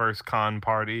to my first con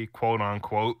party, quote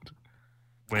unquote,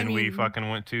 I when we mean, fucking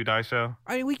went to Daisho.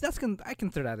 I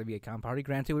consider that to be a con party.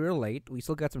 Granted, we were late. We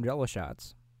still got some Jello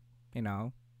shots, you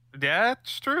know. Yeah,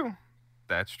 that's true.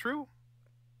 That's true.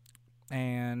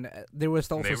 And there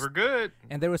was also They were good.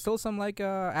 and there was still some like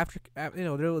after you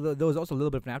know there was also a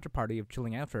little bit of an after party of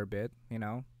chilling out for a bit, you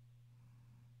know.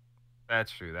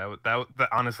 That's true.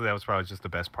 Honestly, that was probably just the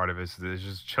best part of it. Is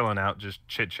just chilling out, just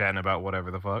chit chatting about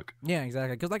whatever the fuck. Yeah,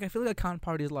 exactly. Because like I feel like a con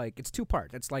party is like it's two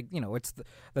part. It's like it's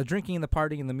the drinking and the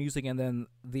partying and the music, and then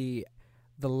the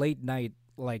late night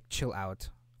like chill out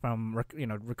from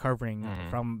recovering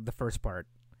from the first part.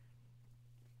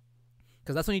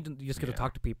 Because that's when you just get to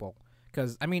talk to people.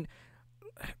 Because I mean,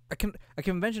 a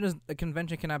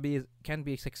convention can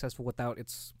be successful without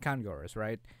its congoers,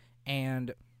 right?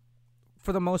 And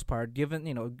for the most part, given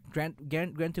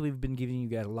granted we've been giving you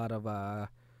guys a lot of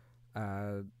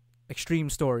extreme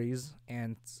stories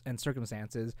and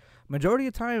circumstances. Majority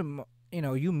of the time,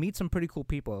 you meet some pretty cool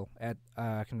people at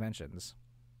conventions.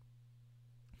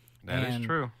 That is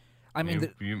true. I mean,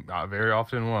 you very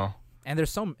often will. And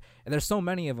there's so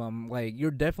many of them. Like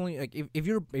you're definitely like if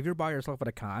you're by yourself at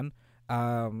a con,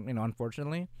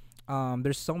 unfortunately,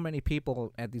 there's so many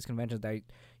people at these conventions that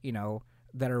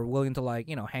that are willing to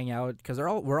hang out because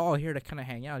we're all here to kind of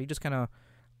hang out. You just kind of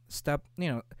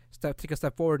take a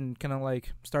step forward and kind of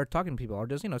like start talking to people, or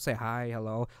just say hi,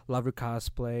 hello, love your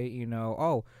cosplay,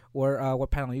 oh, or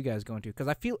what panel are you guys going to? Because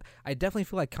I definitely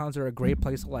feel like cons are a great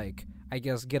place to I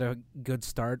guess get a good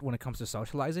start when it comes to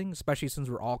socializing, especially since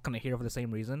we're all kind of here for the same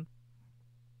reason.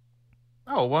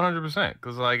 Oh, 100%.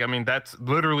 Because I mean, that's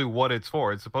literally what it's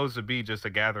for. It's supposed to be just a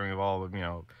gathering of all of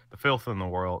the filth in the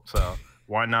world. So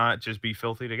why not just be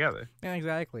filthy together? Yeah,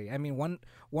 exactly. I mean, one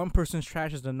person's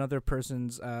trash is another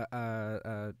person's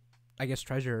I guess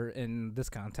treasure in this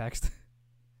context.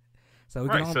 So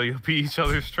so you'll be each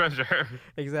other's treasure.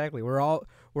 Exactly. We're all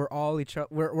we're all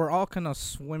kind of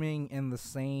swimming in the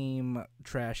same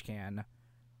trash can.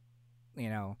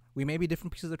 We may be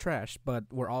different pieces of trash, but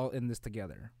we're all in this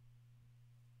together.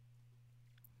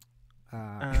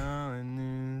 Oh,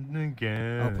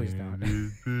 please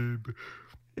don't.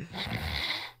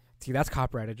 See, that's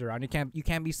copyrighted, Jerron. You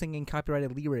can't be singing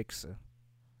copyrighted lyrics.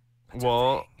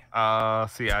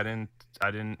 That's see, I didn't.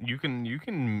 You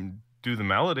can do the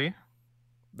melody.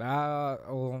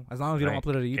 Well, as long as you don't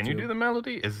upload it to YouTube. Can you do the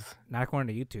melody? Not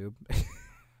according to YouTube.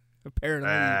 Apparently.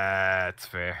 That's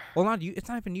fair. Well, it's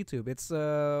not even YouTube. It's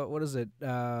what is it?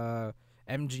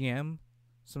 MGM,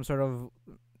 some sort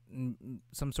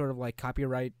of like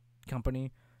copyright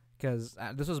company, because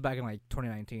this was back in like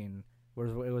 2019, where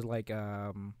it was like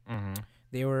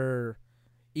they were,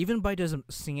 even by just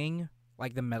singing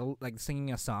like the metal, like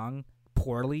singing a song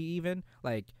poorly, even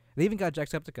like they even got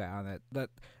Jacksepticeye on it. That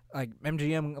like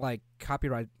MGM like copy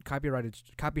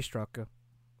struck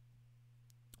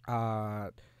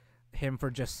him for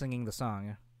just singing the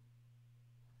song.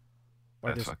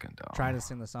 That's fucking dumb. Trying to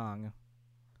sing the song.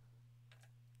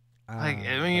 I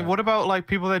mean, what about like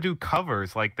people that do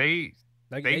covers? Like they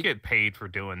get paid for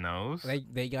doing those.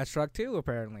 They got struck too,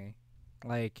 apparently.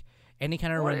 Like any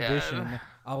kind of rendition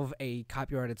of a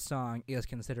copyrighted song is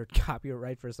considered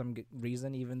copyright for some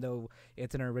reason, even though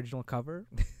it's an original cover.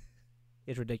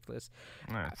 It's ridiculous.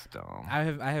 That's dumb. I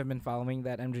have been following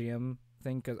that MGM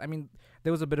thing because I mean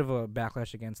there was a bit of a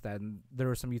backlash against that, and there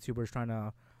were some YouTubers trying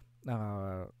to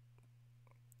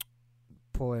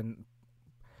pull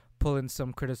in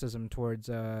some criticism towards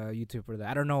YouTube for that.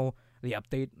 I don't know the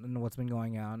update and what's been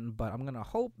going on, but I'm gonna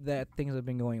hope that things have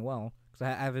been going well because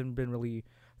I haven't been really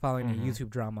following the YouTube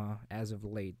drama as of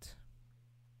late.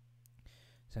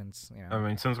 Since I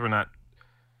mean, since we're not.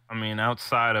 I mean,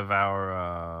 outside of the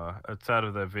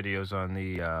videos on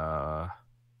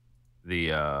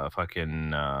the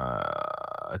fucking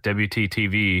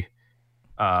WTTV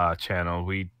channel,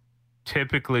 we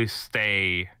typically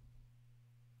stay,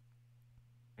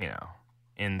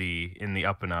 in the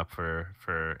up and up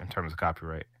for in terms of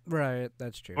copyright. Right,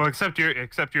 that's true. Well, except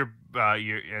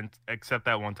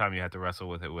that one time you had to wrestle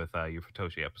with it with your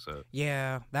Futoshi episode.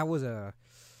 Yeah, that was a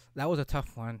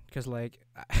tough one because that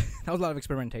was a lot of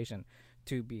experimentation,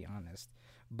 to be honest.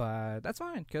 But that's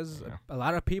fine because a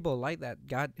lot of people like that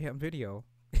goddamn video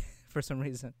for some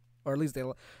reason, or at least a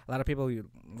lot of people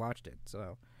watched it.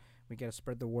 So we gotta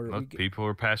spread the word. Look, people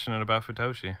are passionate about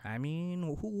Futoshi. I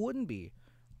mean, who wouldn't be?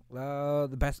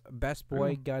 The best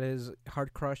boy got his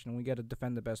heart crushed, and we gotta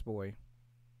defend the best boy.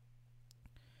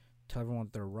 Tell everyone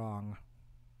they're wrong.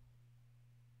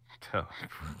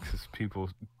 Because people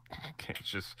can't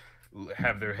just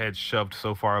have their heads shoved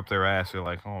so far up their ass. They're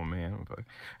like, oh man, you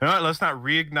know what, let's not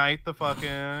reignite the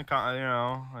fucking,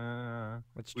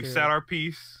 That's we true. set our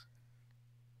piece.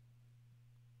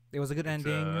 It was a good It's,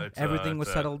 ending. Everything was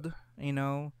it's, settled. You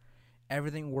know,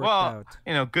 everything worked well, out.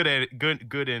 you know, good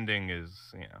ending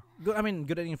is, you know, Good. I mean,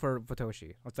 good ending for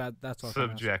Futoshi. That's what I was trying to say.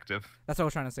 subjective. That's what I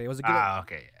was trying to say. It was a good.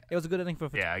 Okay. It was a good ending for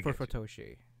Yeah, I for get you.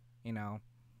 Futoshi. You know,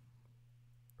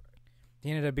 he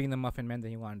ended up being the muffin man that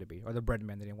he wanted to be, or the bread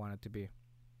man that he wanted to be.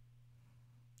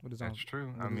 With his own. That's true.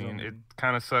 with I his mean, it own-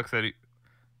 kind of sucks that he.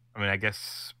 I mean, I guess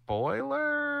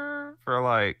spoiler for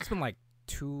like. It's been like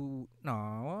 1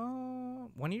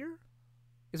 year.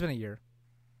 It's been a year.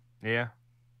 Yeah,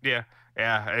 yeah,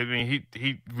 yeah. I mean,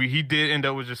 he did end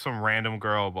up with just some random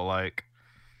girl, but like,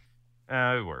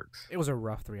 it works. It was a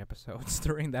rough 3 episodes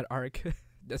during that arc.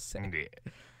 Just saying. Yeah,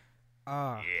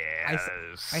 I yeah.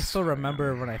 I still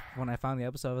remember when I found the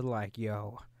episode. I was like,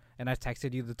 "Yo," and I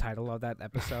texted you the title of that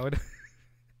episode.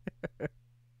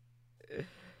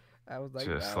 I was like,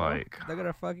 Just "No, like- they're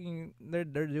gonna fucking they're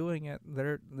doing it.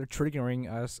 They're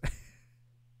triggering us."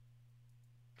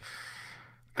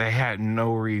 They had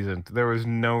no reason. There was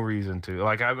no reason to.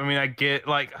 Like, I mean, I get,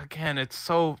 like, again, it's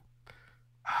so.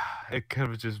 It could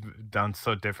have just done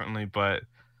so differently, but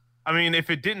I mean, if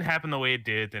it didn't happen the way it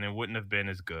did, then it wouldn't have been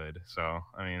as good. So,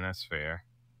 I mean, that's fair.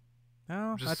 Oh,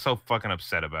 I'm just so fucking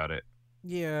upset about it.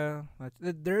 yeah.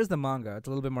 There is the manga. It's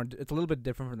a little bit more. It's a little bit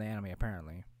different from the anime,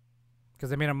 apparently, because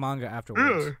they made a manga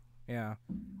afterwards. Yeah.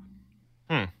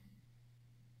 I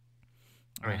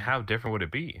mean, how different would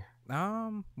it be?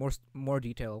 More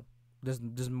detail.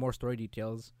 There's more story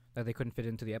details that they couldn't fit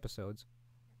into the episodes.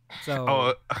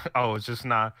 So It's just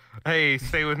not. Hey,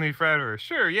 stay with me forever.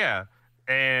 Sure, yeah.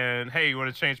 And hey, you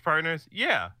want to change partners?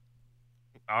 Yeah.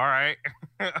 All right.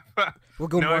 we'll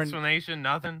go No more. explanation.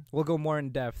 Nothing. We'll go more in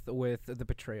depth with the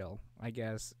betrayal, I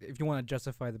guess, if you want to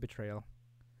justify the betrayal.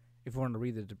 If you want to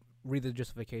read the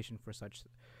justification for such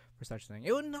thing.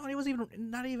 It was even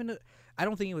not even. I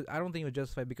don't think it was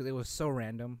justified because it was so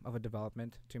random of a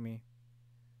development to me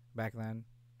back then.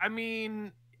 I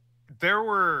mean, there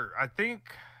were. I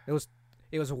think It was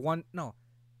one. No,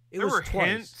 it there was were twice.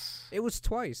 hints. It was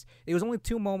twice. It was only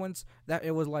 2 moments that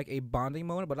it was like a bonding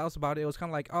moment, but that was about it. It was kind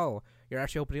of like, oh, you're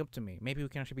actually opening up to me. Maybe we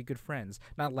can actually be good friends.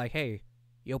 Not like, hey,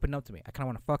 you opened up to me. I kind of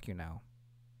want to fuck you now.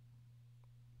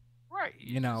 Right.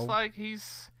 You know. It's like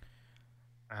he's.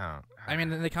 I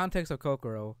mean, in the context of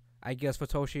Kokoro, I guess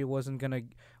Futoshi wasn't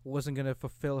gonna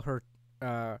fulfill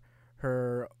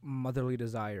her motherly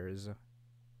desires.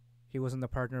 He wasn't the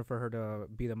partner for her to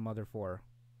be the mother for.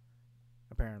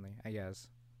 Apparently, I guess.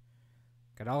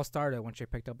 It all started when she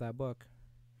picked up that book,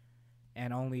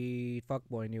 and only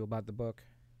fuckboy knew about the book.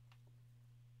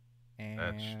 And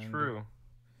That's true.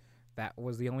 That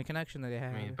was the only connection that they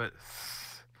had.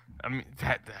 I mean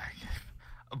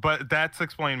but that's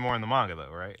explained more in the manga, though,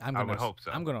 right? I would hope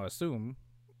so. I'm gonna assume.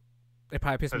 It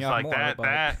probably pissed me It's off like more.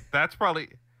 But that's probably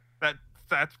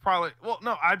that's probably. Well,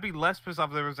 no, I'd be less pissed off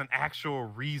if there was an actual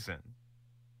reason.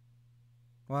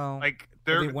 well, Like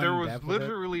they there went in was depth with it.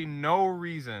 literally no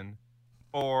reason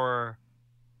for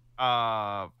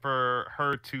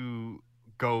her to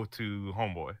go to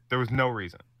Homeboy. There was no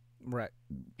reason. right.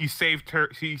 He saved her.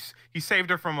 He saved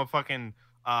her from a fucking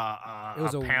It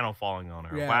was a a- panel falling on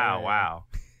her. Yeah, wow, yeah. wow.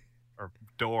 Or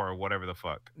door or whatever the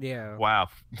fuck. Yeah. Wow,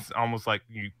 it's almost like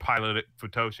you piloted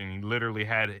Futoshi and you literally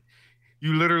had it.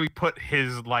 You literally put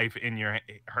his life in your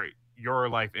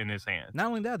life in his hands. Not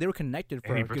only that, they were connected for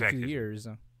And he a good protected few you. years,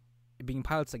 being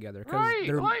pilots together. Cause Right,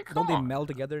 they're, like, don't come they on. meld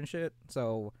together and shit?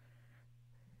 So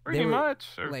Pretty were, much,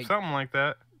 or like- something like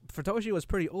that. Futoshi was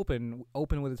pretty open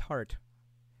with his heart,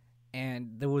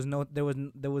 and there was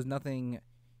nothing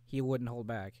he wouldn't hold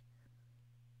back.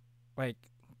 Like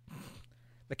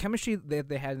the chemistry that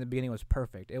they had in the beginning was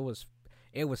perfect. It was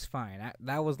fine.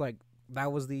 That was the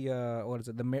what is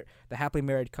it, the happily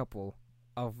married couple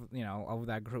of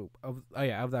that group of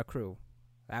that crew.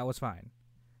 That was fine,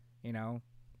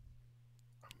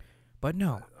 But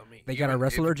no, I mean, they gotta even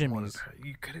wrestle if her you jimmies. wanted-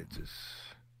 You could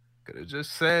have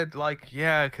just said like,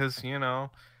 yeah, because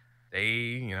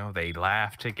they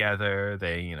laughed together.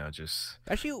 They just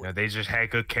Actually, they just had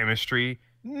good chemistry.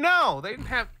 No, they didn't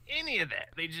have any of that.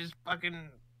 They just fucking.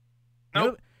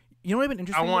 Nope. You know what would have been I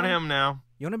interesting? want though? him now.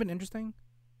 You know what would have been interesting?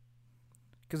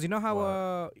 Because you know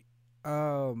how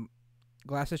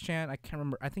Glasses Chan, I can't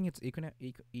remember. I think it's Ikune.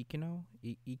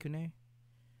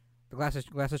 The Glasses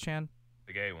Chan,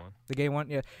 The gay one. the gay one.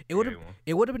 Yeah, The would gay have one.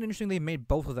 it would have been interesting. They made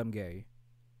both of them gay,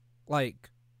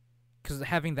 like, because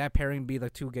having that pairing be the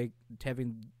two gay,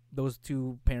 having those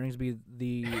two pairings be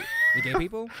the gay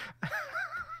people.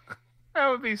 That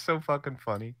would be so fucking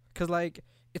funny. Cause like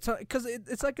it's like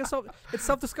it's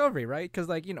self discovery, right? Cause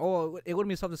like it wouldn't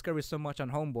be self discovery so much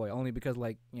on Homeboy only because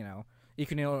like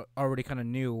Ikuneo already kind of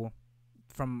knew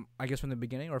from I guess from the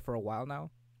beginning or for a while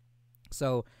now,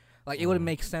 so like it wouldn't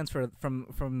make sense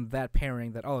from that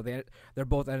pairing that they're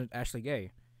both actually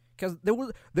gay, cause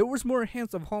there was more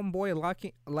hints of Homeboy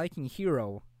liking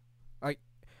Hero, like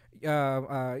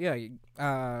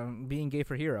being gay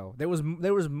for Hero. There was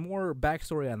more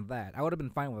backstory on that. I would have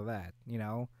been fine with that,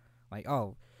 like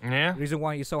Yeah. the reason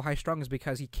why he's so high strung is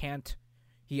because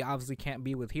he obviously can't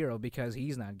be with Hero because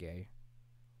he's not gay.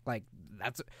 Like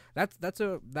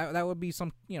that would be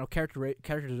some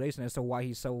characterization as to why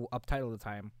he's so uptight all the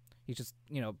time. He's just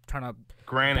trying to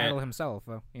battle himself,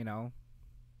 Cause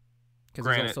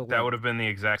Granted, that would have been the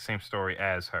exact same story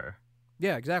as her.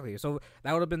 Yeah, exactly. So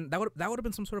that would have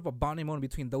been some sort of a bonding moment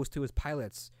between those two as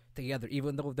pilots together,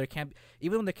 even though they can't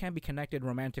be connected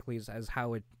romantically as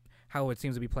how it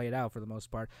seems to be played out for the most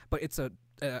part. But it's a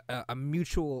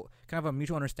mutual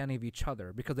understanding of each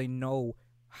other because they know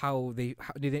how they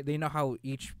know how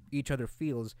each other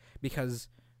feels because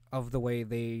of the way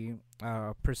they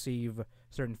perceive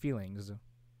certain feelings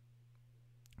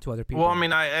to other people. Well, I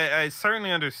mean, I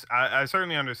certainly I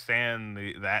certainly understand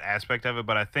that aspect of it,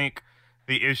 but I think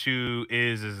the issue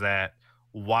is that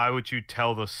why would you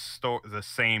tell the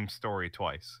same story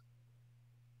twice?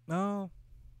 No.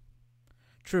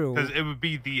 True. Because it would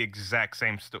be the exact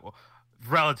same story,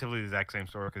 relatively the exact same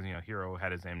story. Because Hero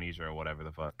had his amnesia or whatever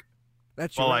the fuck.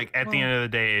 That's true. But like at the end of the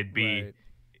day, it'd be, right.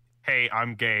 hey,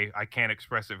 I'm gay. I can't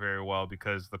express it very well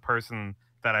because the person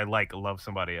that I like loves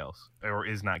somebody else or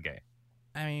is not gay.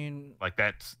 I mean, like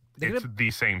it's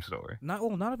the same story. Not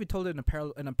if you told it in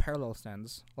a parallel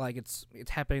sense. Like it's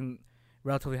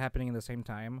relatively happening at the same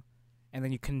time, and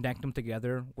then you connect them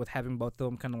together with having both of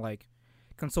them kind of like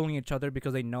consoling each other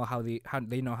because they know how the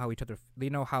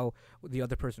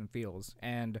other person feels,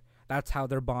 and that's how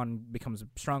their bond becomes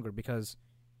stronger because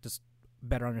just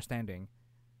better understanding,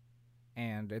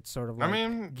 and it's sort of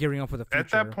like gearing up for the future. At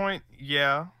that point,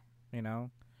 yeah,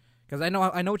 Because I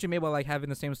know what you mean by like having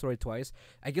the same story twice.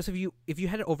 I guess if you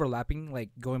had it overlapping, like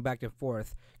going back and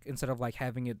forth, instead of like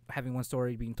having one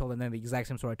story being told and then the exact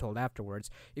same story told afterwards.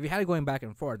 If you had it going back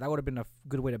and forth, that would have been a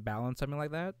good way to balance something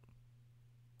like that.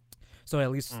 So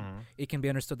at least it can be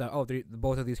understood that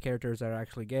both of these characters are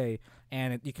actually gay,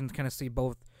 and you can kind of see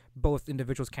both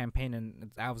individuals campaign, and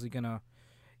it's obviously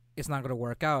it's not gonna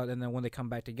work out. And then when they come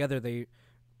back together, it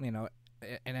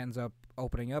ends up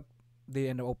opening up. They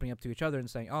end up opening up to each other and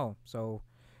saying, "Oh, so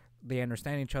they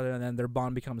understand each other," and then their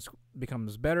bond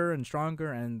becomes better and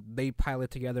stronger, and they pilot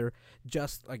together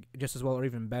just as well or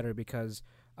even better because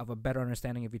of a better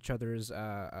understanding of each other's,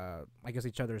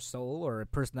 each other's soul or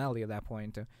personality at that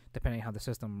point, depending on how the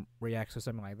system reacts to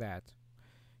something like that.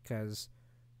 Because,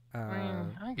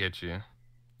 I get you.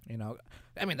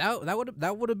 I mean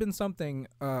that would have been something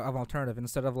of alternative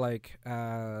instead of like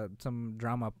some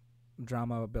drama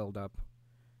build up.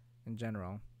 In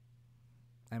general,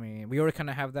 I mean, we already kind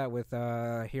of have that with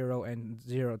Hero and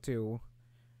Zero too,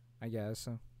 I guess,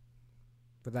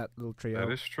 with that little trio.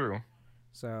 That is true.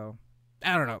 So,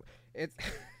 I don't know.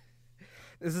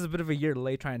 This is a bit of a year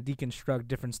late trying to deconstruct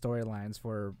different storylines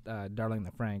for Darling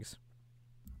the Franxx.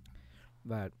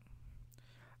 But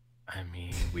I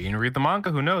mean, we didn't read the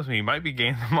manga. Who knows? We might be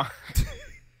getting the manga.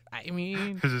 I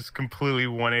mean, because it's completely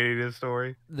 180 this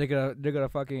story. They're gonna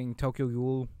fucking Tokyo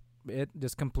Ghoul it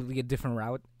just completely a different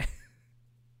route.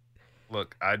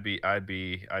 Look, I'd be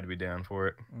down for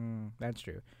it. That's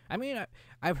true. I mean,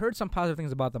 I've heard some positive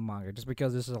things about the manga just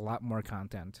because this is a lot more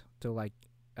content to like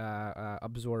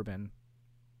absorb in.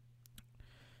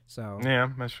 So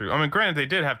yeah, that's true. I mean, granted, they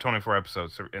did have 24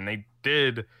 episodes, and they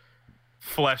did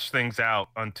flesh things out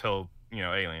until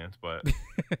aliens, but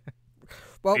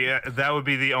well, yeah, that would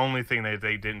be the only thing that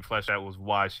they didn't flesh out was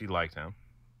why she liked him.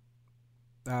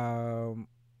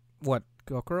 What,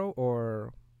 Kokoro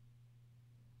or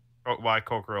why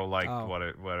Kokoro liked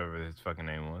whatever his fucking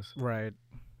name was? Right.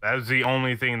 That was the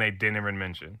only thing they didn't even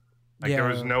mention. Like there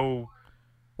was no.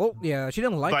 Well, yeah, she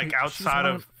didn't like outside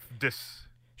of this.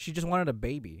 She just wanted a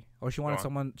baby, or she wanted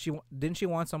someone. Didn't she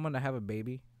want someone to have a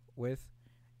baby with?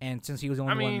 And since he was the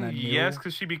only one that knew, yes,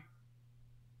 because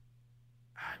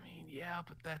yeah,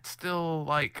 but that's still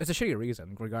like it's a shitty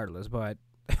reason, regardless. But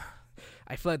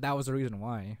I feel like that was the reason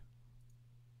why.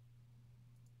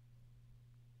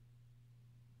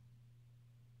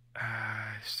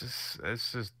 It's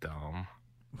just dumb.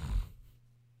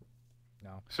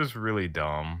 No. It's just really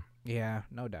dumb. Yeah,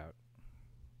 no doubt.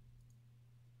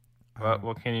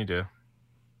 What can you do?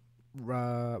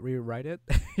 Rewrite it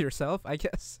yourself, I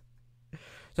guess.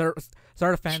 start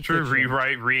a fan It's true. fiction.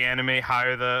 Rewrite, reanimate,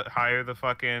 hire the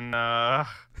fucking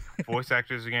voice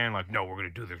actors again. Like, no, we're gonna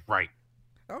do this right.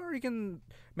 Or you can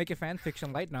make a fan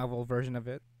fiction light novel version of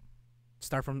it.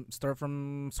 Start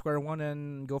from square one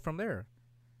and go from there.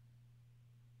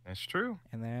 That's true.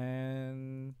 And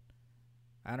then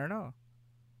I don't know.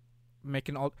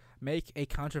 Make a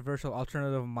controversial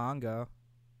alternative manga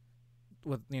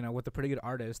with with a pretty good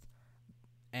artist,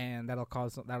 and that'll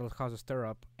cause a stir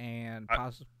up and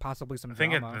possibly some I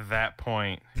think drama. at that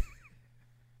point,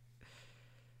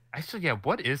 actually, yeah.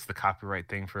 What is the copyright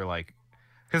thing for like?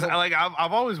 Because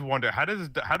I've always wondered how do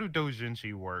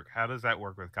doujinshi work? How does that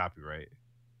work with copyright?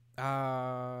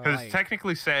 Because it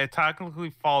technically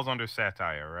falls under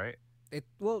satire, right? It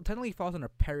technically falls under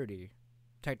parody,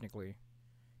 technically,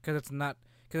 because it's not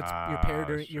because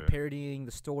you're parodying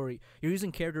the story. You're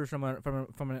using characters from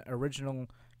an original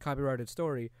copyrighted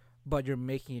story, but you're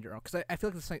making it your own. Because I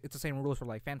feel like it's the same rules for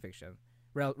like fan fiction.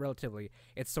 Relatively,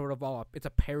 it's sort of it's a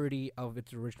parody of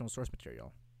its original source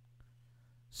material.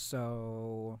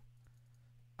 So,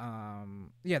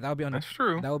 yeah, that would be under. That's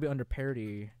true. That would be under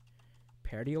parody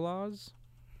laws.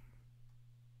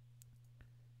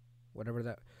 Whatever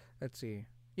that. Let's see.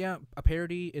 Yeah, a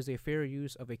parody is a fair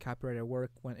use of a copyrighted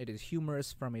work when it is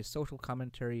humorous from a social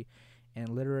commentary and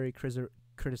literary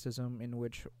criticism in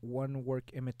which one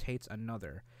work imitates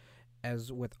another.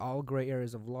 As with all gray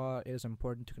areas of law, it is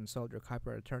important to consult your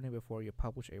copyright attorney before you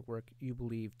publish a work you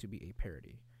believe to be a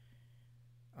parody.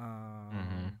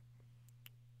 How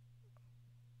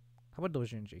about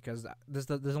doujinshi? Because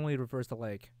this only refers to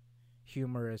like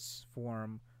humorous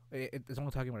form. It's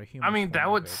only talking about a humorous. I mean, that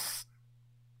would.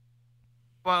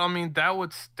 Well, I mean, that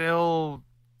would still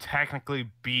technically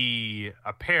be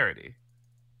a parody.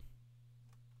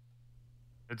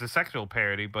 It's a sexual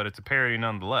parody, but it's a parody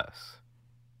nonetheless.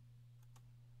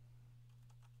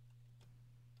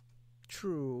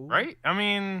 True. Right? I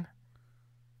mean,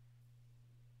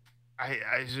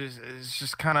 it's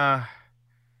just kind of.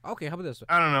 Okay, how about this?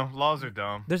 I don't know. Laws are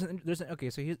dumb. Okay.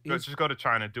 So just go to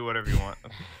China, do whatever you want.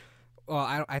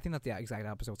 Well, I think that the exact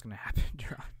opposite was going to happen,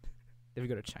 Duran. If we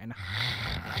go to China.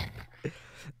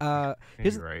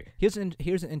 Here's an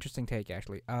interesting take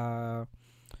actually. So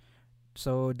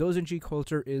doujinshi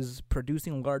culture is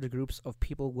producing large groups of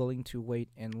people willing to wait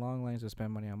in long lines to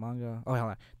spend money on manga. Oh,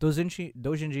 hold on.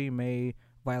 Doujinshi may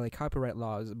violate copyright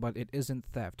laws, but it isn't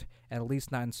theft, at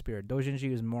least not in spirit.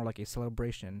 Doujinshi is more like a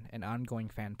celebration, an ongoing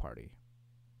fan party.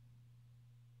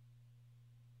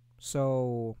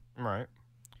 So, right.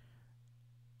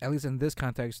 At least in this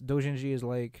context, doujinshi is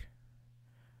like,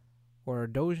 or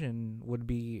doujin would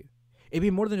be, it'd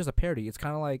be more than just a parody. It's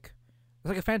kind of like, it's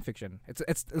like a fan fiction.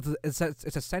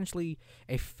 It's essentially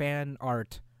a fan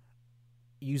art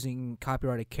using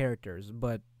copyrighted characters,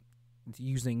 but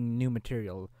using new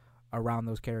material around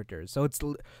those characters. So it's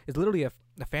literally a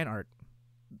fan art,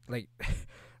 like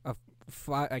a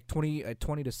 20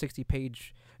 to 60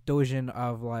 page doujin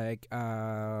of like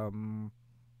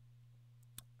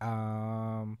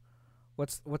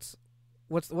what's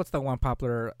the one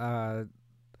popular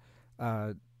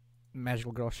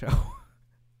magical girl show?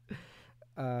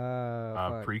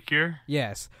 Precure?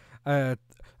 Yes. A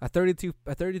 32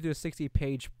 to 60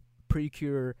 page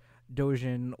Precure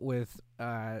doujin with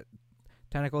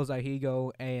Tentacles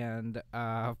Ahigo and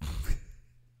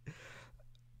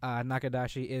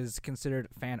Nakadashi is considered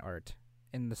fan art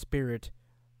in the spirit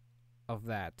of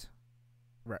that,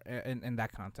 in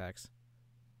that context.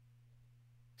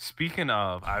 Speaking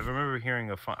of, I remember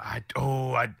hearing a fun. I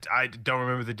don't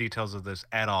remember the details of this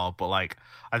at all, but like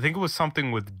I think it was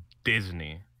something with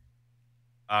Disney.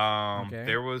 Okay.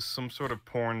 There was some sort of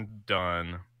porn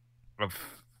done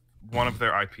of one of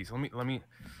their IPs. Let me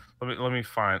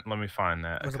find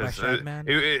that. Was it by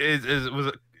Shadman? Was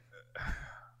it?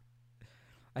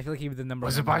 I feel like he was the number.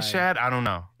 Was it by Shad? I don't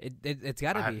know. It's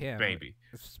got to be him, maybe,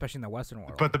 especially in the Western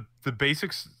world. But the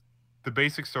basic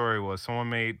story was someone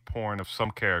made porn of some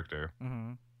character,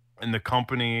 mm-hmm. and the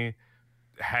company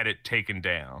had it taken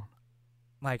down,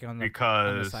 like on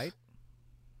the site.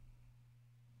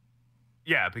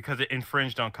 Yeah, because it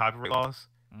infringed on copyright laws.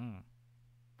 Mm.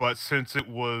 But since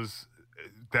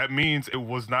that means it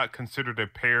was not considered a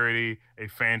parody, a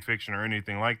fan fiction, or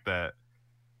anything like that,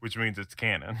 which means it's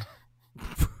canon.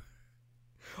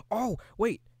 Oh,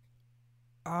 wait.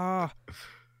 You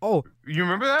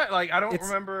remember that? Like, I don't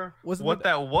remember what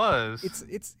that was. It's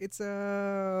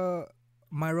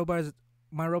My Robot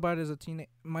is a teenage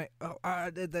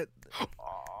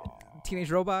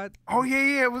teenage robot. Oh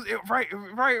yeah, it was right. It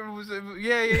was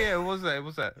yeah. What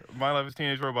was that? My Life is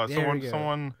Teenage Robot.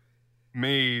 Someone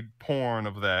made porn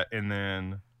of that, and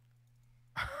then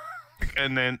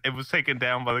and then it was taken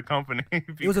down by the company.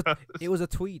 It was a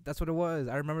tweet. That's what it was.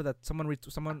 I remember that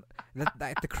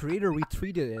that the creator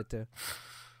retweeted it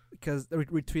because they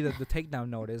retweeted the takedown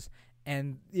notice,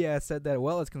 and yeah, it said that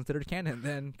it's considered canon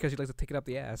then because she likes to take it up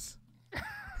the ass.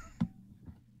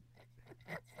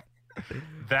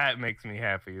 That makes me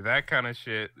happy. That kind of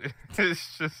shit.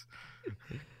 It's just.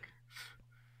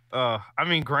 I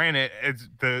mean, granted, it's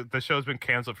the show's been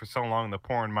canceled for so long. The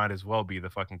porn might as well be the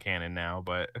fucking canon now.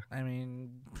 But I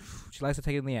mean, she likes to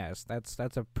take it in the ass. That's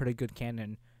a pretty good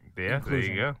canon. Yeah,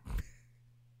 inclusion. there you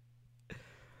go.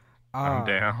 I'm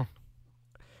down.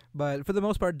 But for the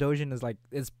most part, Dojin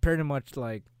is pretty much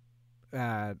like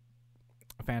fan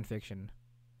fiction.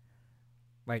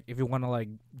 Like if you want to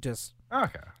just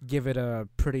give it a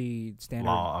pretty standard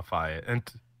lawify it, and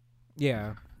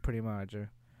yeah, pretty much.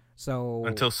 So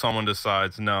until someone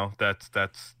decides no, that's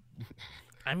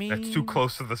I mean that's too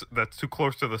close to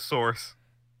the source.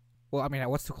 Well, I mean,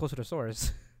 what's too close to the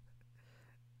source?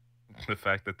 The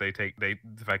fact that they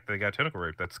got tentacle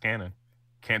rape, that's canon.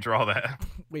 Can't draw that.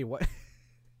 Wait, what?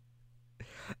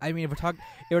 I mean, if we're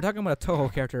talking about a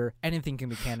Toho character, anything can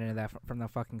be canon in that from the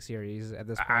fucking series at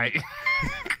this point.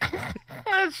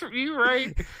 That's you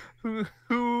right.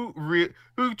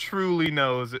 Who truly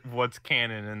knows what's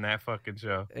canon in that fucking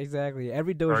show? Exactly.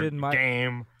 Every Dojin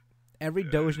game. Every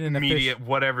Dojin in media,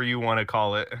 whatever you want to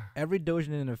call it. Every Dojin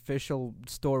in an official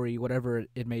story, whatever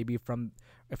it may be from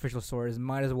official sources,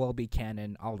 might as well be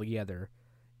canon altogether,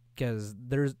 because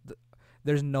there's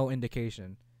no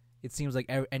indication. It seems like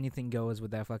anything goes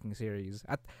with that fucking series.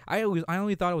 I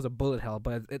only thought it was a bullet hell,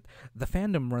 but the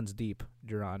fandom runs deep,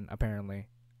 Duran, apparently.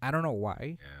 I don't know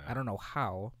why. Yeah. I don't know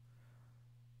how.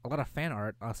 A lot of fan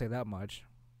art, I'll say that much.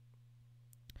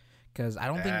 Because I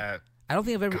don't think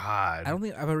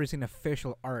I've ever seen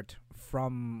official art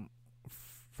from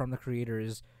the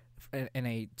creators in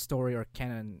a story or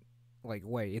canon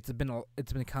way. It's been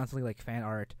constantly like fan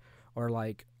art or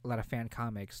like a lot of fan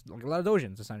comics, like a lot of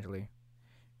doujins essentially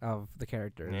of the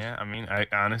characters. Yeah, I mean, I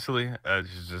honestly,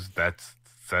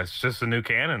 that's just a new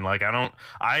canon. Like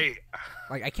I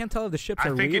can't tell if the ships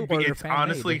are real or it's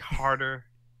honestly harder.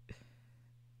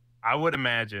 I would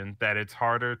imagine that it's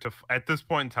harder to at this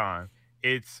point in time.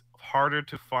 It's harder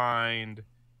to find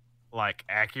like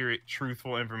accurate,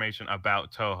 truthful information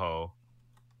about Toho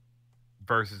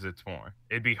versus its porn.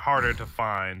 It'd be harder to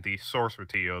find the source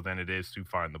material than it is to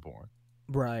find the porn.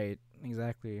 Right.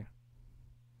 Exactly.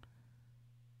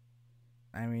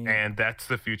 I mean, and that's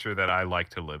the future that I like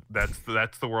to live. That's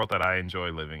the world that I enjoy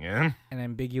living in. An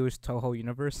ambiguous Toho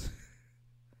universe.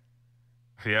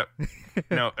 Yep.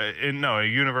 A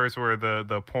universe where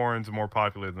the porn's more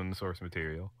popular than the source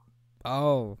material.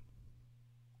 Oh.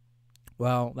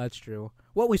 Well, that's true.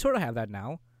 Well, we sort of have that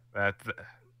now. That's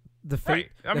the Fate.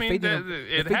 Right.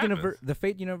 The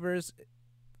Fate universe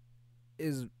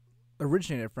is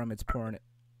originated from its porn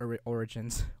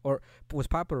origins, or was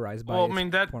popularized by. Well, I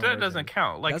mean that doesn't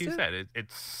count. Like you said,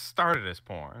 it started as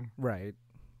porn. Right.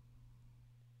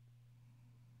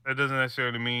 That doesn't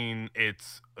necessarily mean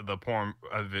it's the porn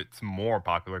of it's more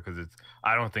popular because it's.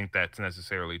 I don't think that's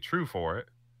necessarily true for it.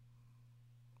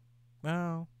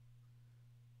 Well,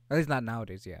 at least not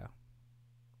nowadays. Yeah.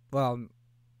 Well.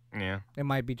 Yeah. It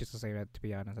might be just the same, to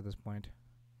be honest, at this point.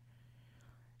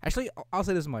 Actually, I'll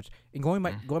say this much: in going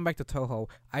back to Toho,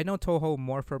 I know Toho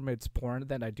more from its porn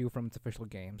than I do from its official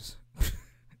games.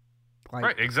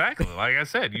 Right, exactly. Like I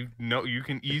said, you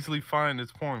can easily find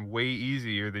its porn way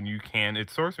easier than you can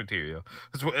its source material.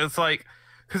 It's like,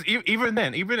 because even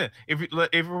then, if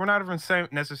we're not even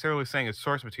necessarily saying it's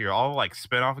source material, all like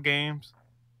spin-off games,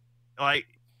 like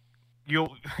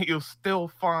you'll still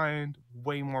find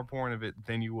way more porn of it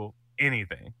than you will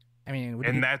anything. I mean,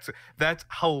 and that's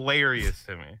hilarious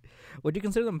to me. Would you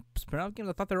consider them spin-off games?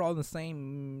 I thought they were all in the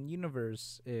same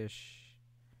universe-ish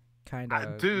kind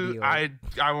of deal. Deal. I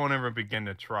won't ever begin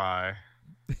to try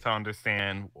to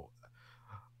understand,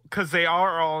 because they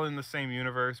are all in the same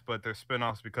universe, but they're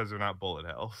spin-offs because they're not bullet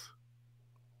hells.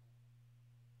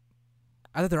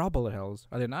 I thought they're all bullet hells.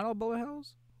 Are they not all bullet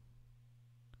hells?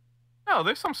 No,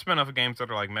 there's some spin-off games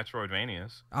that are like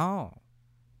Metroidvanias. Oh.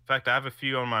 In fact, I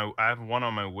have one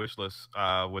on my wish list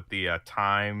with the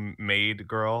Time Maid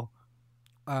girl.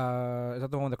 Is that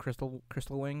the one with the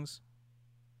crystal wings?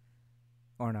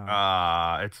 Or no?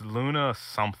 It's Luna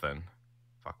something.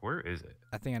 Fuck, where is it?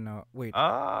 I think I know. Wait.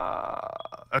 Toho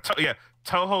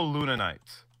Luna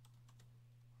Nights.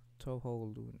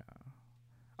 Toho Luna.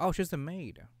 Oh, she's the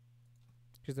maid.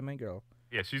 She's the maid girl.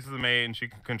 Yeah, she's the maid, and she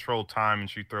can control time, and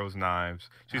she throws knives.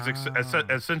 She's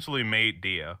essentially Maid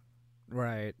Dia.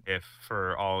 Right. If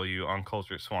for all you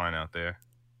uncultured swine out there.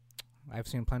 I've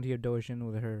seen plenty of Dojin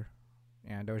with her.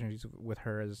 Yeah, Dojin with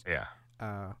her Yeah.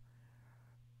 uh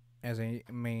as a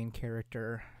main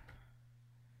character.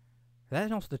 That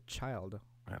and also the child,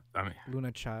 Yeah. I mean,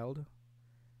 Luna Child,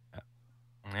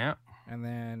 yeah. and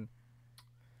then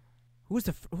who's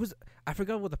I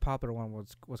forgot what the popular one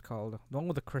was called. The one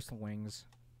with the crystal wings.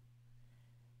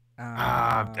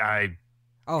 I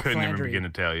Oh, couldn't even Flandry. begin to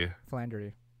tell you.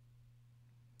 Flandry.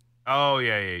 Oh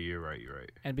yeah, you're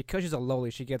right. And because she's a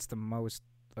lowly, she gets the most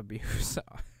abuse.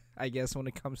 I guess when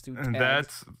it comes to And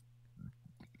tags.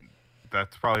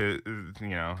 that's probably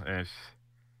it's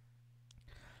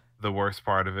the worst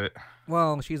part of it.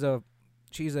 Well, she's a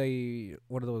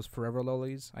one of those forever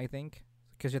lowlies, I think,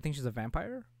 because I think she's a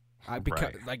vampire.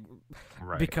 Because Right. like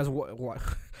Right. because what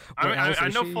I mean, else I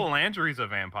is know she? Philandry's a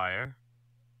vampire.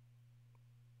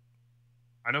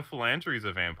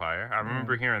 I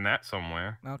remember hearing that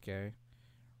somewhere. Okay.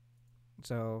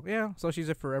 So yeah, so she's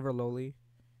a forever lowly,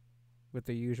 with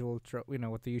the usual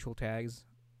with the usual tags,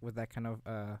 with that kind of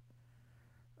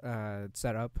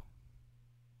setup.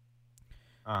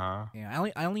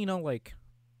 Yeah, I only know like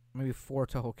maybe 4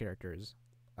 Toho characters.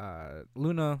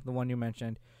 Luna, the one you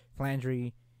mentioned,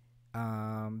 Flandry,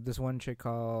 this one chick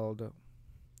called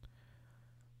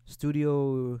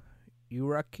Studio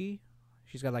Uraki.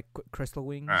 She's got like crystal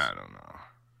wings. I don't know.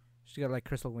 She's got like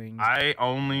crystal wings. I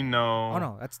only know. Oh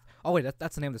no, that's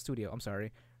the name of the studio. I'm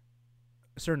sorry.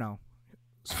 Cerno.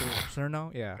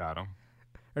 Cerno, yeah. Got him.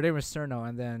 Her name is Cerno,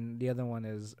 and then the other one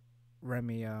is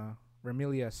Remilia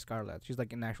Scarlet. She's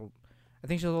like an actual. I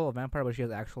think she's a little vampire, but she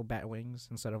has actual bat wings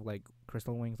instead of like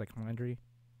crystal wings, like Landry.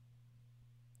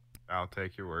 I'll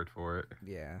take your word for it.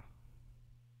 Yeah.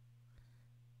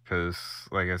 Because,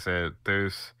 like I said,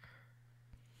 there's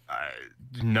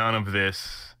none of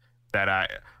this that I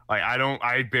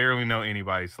barely know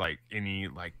anybody's like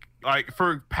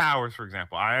for powers, for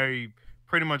example. I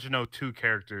pretty much know 2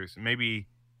 characters, maybe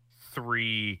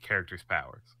 3 characters'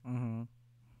 powers. Mm-hmm.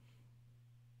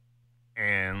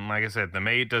 And like I said, the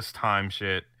maid does time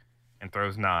shit and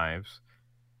throws knives.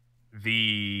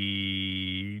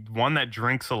 The one that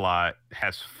drinks a lot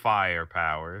has fire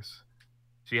powers.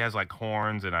 She has like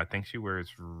horns, and I think she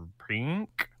wears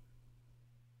pink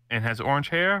and has orange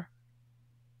hair.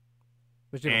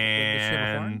 Does she have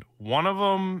a horn? And one of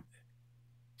them,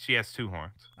 she has 2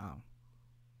 horns. Oh.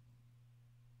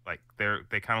 Like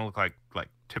they kind of look like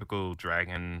typical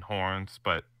dragon horns,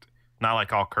 but not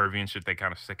like all curvy and shit. They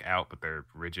kind of stick out, but they're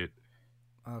rigid.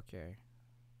 Okay.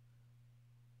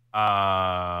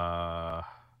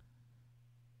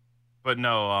 But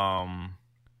no,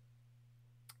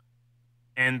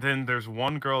 and then there's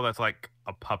one girl that's like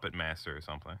a puppet master or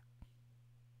something.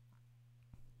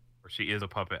 Or she is a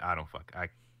puppet. I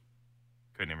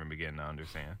couldn't even begin to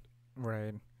understand.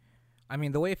 Right. I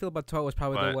mean, the way I feel about Toho is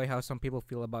probably But- the way how some people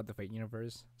feel about the Fate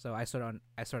universe. So I sort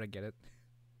of get it.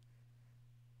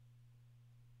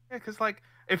 Yeah, cause like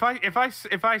if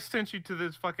I sent you to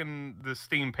the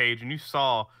Steam page and you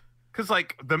saw, cause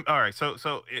like all right, so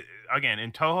again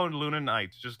in Toho and Luna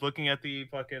Nights, just looking at the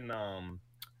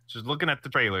just looking at the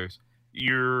trailers,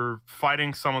 you're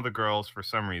fighting some of the girls for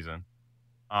some reason,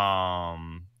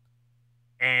 and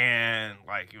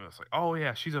like it was like, oh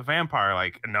yeah, she's a vampire.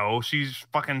 Like no, she's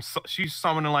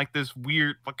summoning like this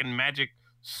weird fucking magic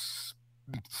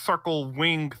circle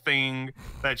wing thing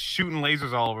that's shooting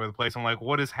lasers all over the place. I'm like,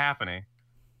 what is happening?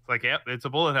 It's like, yep, it's a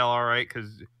bullet hell, all right,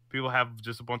 because people have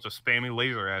just a bunch of spammy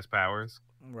laser ass powers.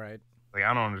 Right. Like,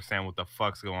 I don't understand what the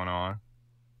fuck's going on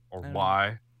or I don't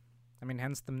why. I mean,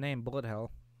 hence the name Bullet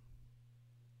Hell.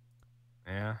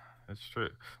 Yeah, that's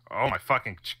true. Oh my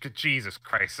fucking Jesus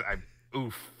Christ!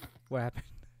 Oof. What happened?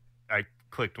 I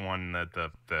clicked one that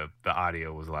the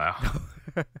audio was loud.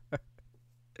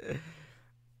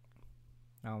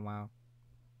 Oh wow.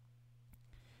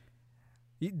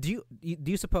 Do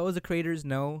you suppose the creators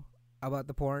know about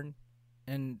the porn?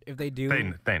 And if they do, They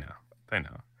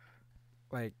know.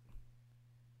 like,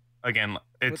 Again,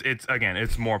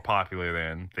 it's more popular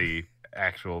than the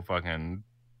actual fucking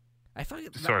I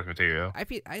find source material. I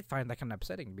find that kind of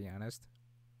upsetting, to be honest.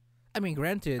 I mean,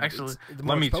 granted, Actually, it's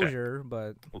more let me check. exposure,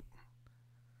 but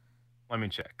Let me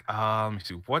check. Let me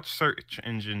see. What search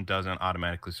engine doesn't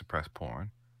automatically suppress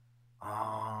porn?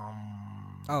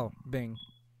 oh, Bing.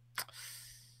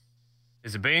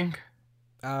 Is it Bing?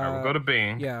 All right, we'll go to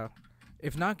Bing. Yeah.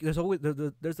 If not, there's always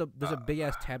there's a big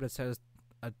ass tab that says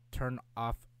turn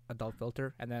off adult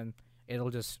filter, and then it'll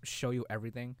just show you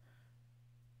everything.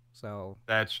 So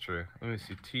That's true. Let me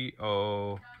see.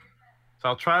 So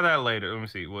I'll try that later. Let me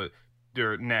see what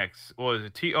next. What is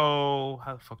it? T-O.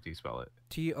 How the fuck do you spell it?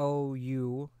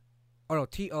 TOU, oh no,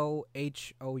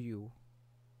 TOHOU.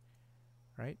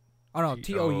 right? Oh no,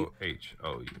 TOU.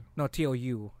 TOHOU. No,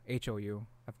 TOUHOU.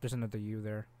 There's another U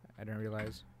there. I didn't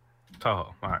realize.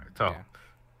 Toho. All right, Toho. Yeah.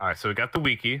 All right, so we got the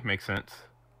wiki. Makes sense.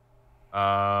 We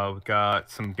got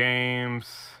some games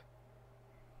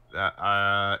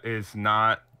that is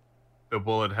not the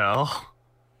bullet hell.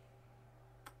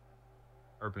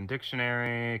 Urban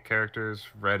Dictionary, characters,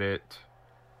 Reddit,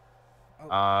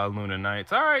 Luna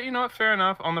Nights. All right, you know what? Fair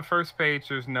enough. On the first page,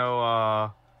 there's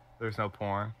no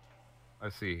porn.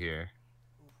 Let's see here.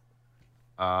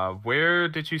 Where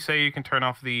did you say you can turn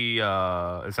off the?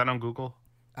 Is that on Google?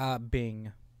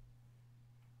 Bing.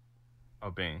 Oh,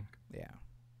 Bing. Yeah.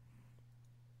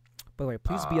 By the way,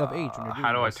 please be of age when you're doing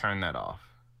How do this. I turn that off?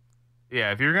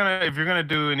 Yeah, if you're gonna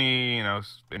do any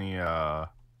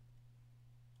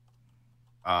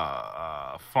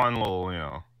fun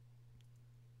little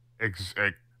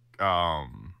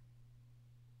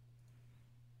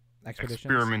Expeditions.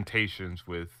 experimentations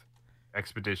with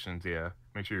expeditions, yeah,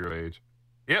 make sure you're age.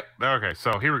 Yep. Okay,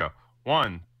 so here we go.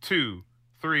 1, 2,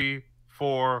 3,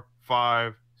 4,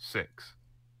 5, 6.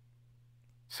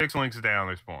 6 links down.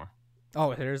 There's porn.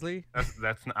 Oh, seriously?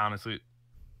 That's honestly,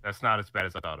 that's not as bad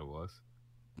as I thought it was.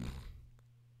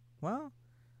 Well,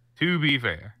 To be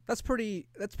fair, that's pretty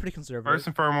conservative. first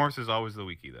and foremost is always the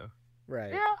wiki, though.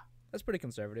 Right. Yeah. That's pretty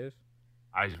conservative.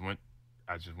 I just went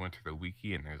to the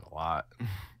wiki, and there's a lot.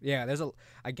 Yeah, there's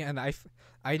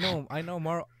I know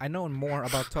more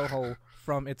about Toho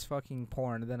from its fucking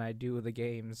porn than I do the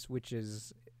games, which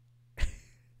is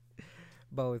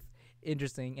both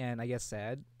interesting and I guess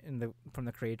sad from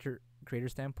the creator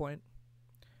standpoint.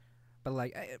 But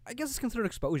like I guess it's considered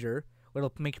exposure, which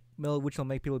will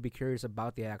make people be curious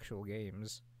about the actual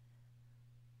games.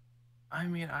 I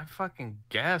mean, I fucking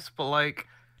guess, but like,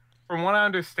 from what I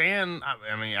understand,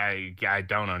 I mean, I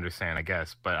don't understand, I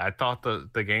guess, but I thought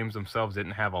the games themselves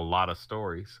didn't have a lot of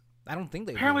stories. I don't think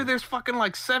they Apparently, do. there's fucking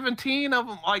like 17 of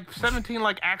them, like 17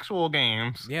 like actual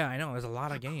games. Yeah, I know. There's a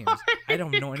lot of games. I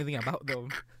don't know anything about them.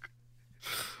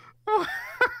 What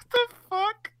the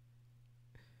fuck?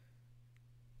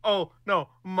 Oh, no,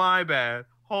 my bad.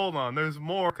 Hold on, there's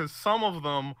more, because some of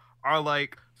them are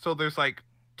like, so there's like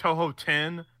Toho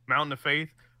 10, Mountain of Faith.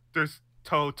 There's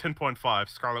Toho 10.5,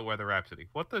 Scarlet Weather Rhapsody.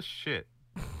 What the shit?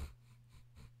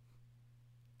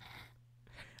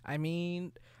 I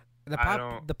mean,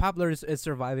 the popular is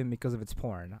surviving because of its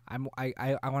porn. I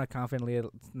want to confidently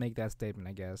make that statement,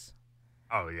 I guess.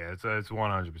 Oh yeah, it's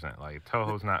 100%. Like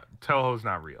Toho's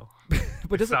not real.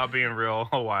 But it stopped being real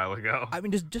a while ago. I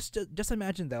mean, just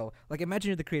imagine though. Like, imagine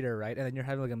you're the creator, right? And then you're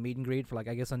having like a meet and greet for like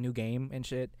I guess a new game and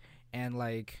shit. And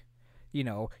like, you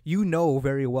know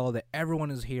very well that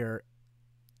everyone is here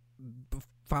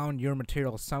found your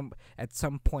material at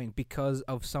some point because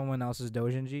of someone else's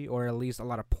doujinshi or at least a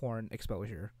lot of porn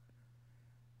exposure.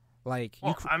 Like,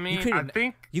 well,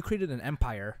 you created an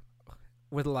empire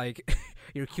with like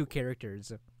your cute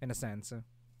characters in a sense.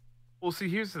 Well, see,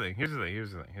 here's the thing.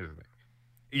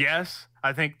 Yes,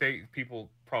 I think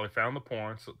people probably found the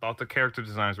porn, so thought the character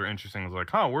designs were interesting. Was like,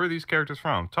 huh, where are these characters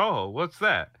from? Toho, what's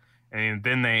that? And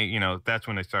then they, that's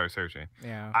when they started searching.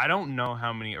 Yeah. I don't know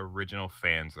how many original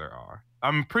fans there are.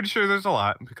 I'm pretty sure there's a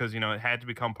lot because it had to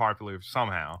become popular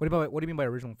somehow. What do you mean by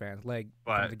original fans? Like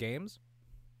from the games?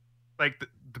 Like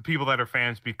the people that are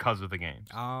fans because of the games.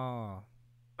 Oh.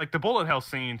 Like the bullet hell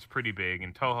scene's pretty big,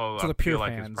 and Toho So I the pure feel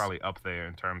like fans. is probably up there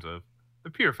in terms of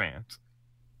the pure fans.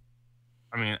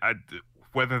 I mean,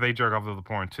 whether they jerk off to the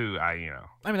porn too, I mean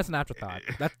that's an afterthought.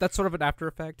 That's sort of an after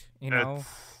effect,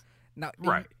 Now,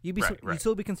 right. You'd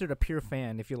still be considered a pure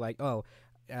fan if you're like, oh,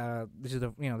 this is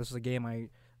a game I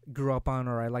grew up on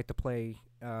or I like to play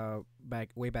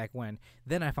way back when.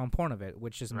 Then I found porn of it,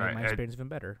 which just made my experience even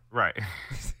better. Right.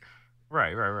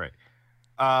 right.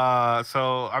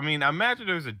 So I mean, I imagine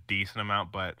there's a decent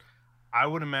amount, but I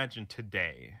would imagine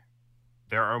today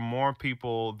there are more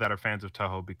people that are fans of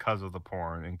Toho because of the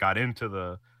porn and got into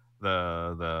the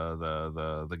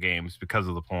games because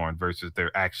of the porn versus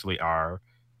there actually are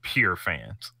pure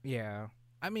fans. Yeah,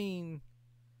 I mean,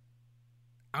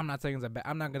 I'm not saying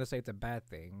I'm not gonna say it's a bad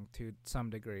thing to some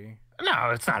degree. No,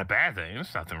 it's not a bad thing.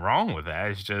 There's nothing wrong with that.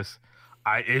 It's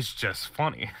just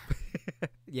funny.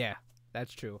 Yeah,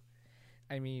 that's true.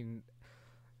 I mean,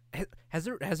 has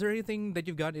there anything that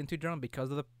you've gotten into, John,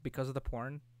 because of the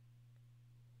porn?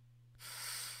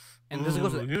 And this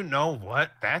goes. You know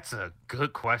what? That's a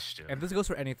good question. And this goes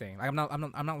for anything. Like, I'm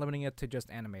not limiting it to just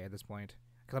anime at this point.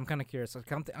 Because I'm kind of curious. Like,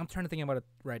 I'm trying to think about it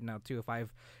right now too. If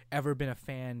I've ever been a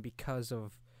fan because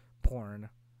of porn,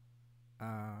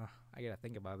 I gotta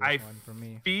think about this one for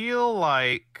me. Feel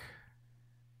like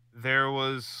There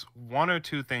was one or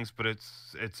two things, but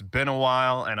it's been a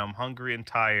while, and I'm hungry and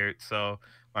tired, so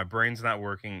my brain's not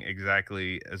working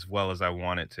exactly as well as I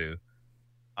want it to.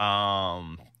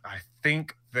 I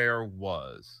think there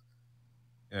was.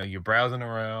 You're browsing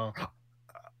around.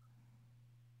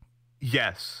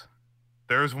 Yes,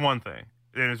 there's one thing,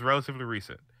 and it's relatively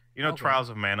recent. You know, Okay. Trials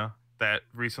of Mana that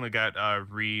recently got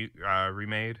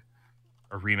remade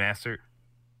or remastered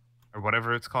or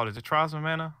whatever it's called. Is it Trials of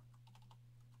Mana?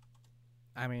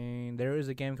 I mean, there is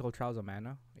a game called Trials of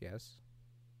Mana. Yes.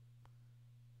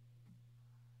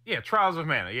 Yeah, Trials of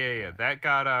Mana. Yeah, yeah, Yeah. that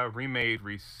got remade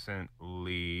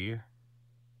recently.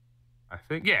 I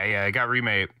think. Yeah, yeah, it got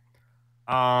remade.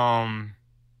 Um,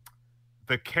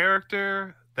 the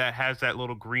character that has that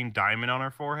little green diamond on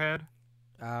her forehead.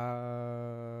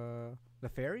 The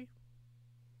fairy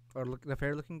or the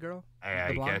fairy looking girl, the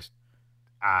I blonde. guess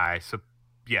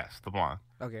yes, the blonde.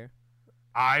 Okay.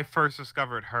 I first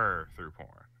discovered her through porn.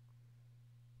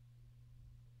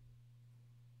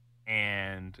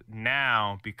 And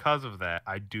now, because of that,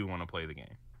 I do want to play the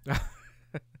game.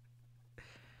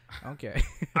 Okay.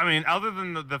 I mean, other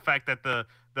than the fact that the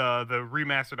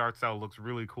remastered art style looks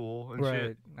really cool and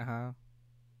shit, Right. Uh huh.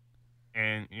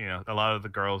 and a lot of the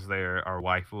girls there are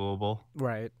waifuable,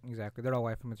 Right. Exactly. They're all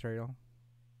waifu material.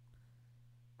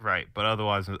 right? But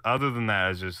otherwise, other than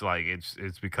that, it's just like it's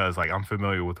because like I'm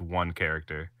familiar with one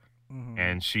character, Mm-hmm.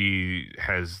 and she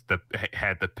had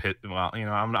the pit. Well,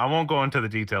 I won't go into the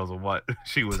details of what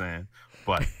she was in,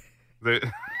 but the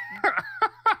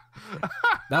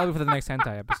That'll be for the next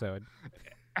hentai episode.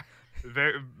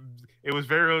 very it was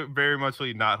very very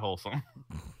muchly not wholesome.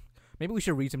 Maybe we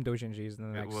should read some doujinshis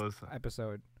in the It next was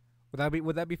episode.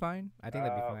 Would that be fine? I think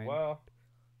that'd be fine. well,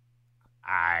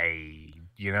 I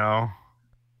you know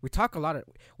We talk a lot of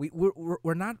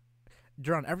we're not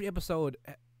John. Every episode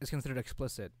is considered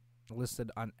explicit,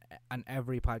 listed on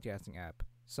every podcasting app.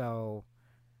 So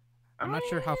I I'm mean, not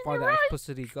sure how far you're that right.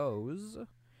 explicitity goes,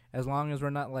 as long as we're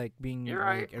not like being You're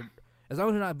right. as long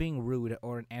as we're not being rude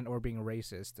or being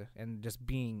racist and just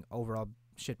being overall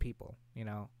shit people.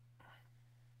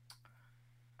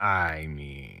 I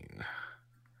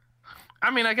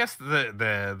mean, I guess the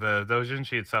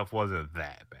doujinshi itself wasn't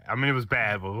that bad. I mean, it was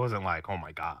bad, but it wasn't like, oh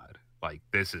my god, like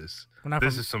this is We're not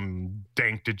this from is some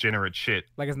dank degenerate shit.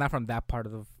 like it's not from that part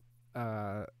of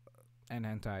an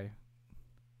hentai.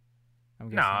 I'm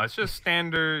No, guessing. it's just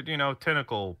standard,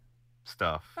 tentacle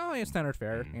stuff. Oh, yeah, standard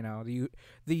fare. Mm.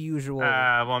 The usual.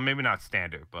 Well, maybe not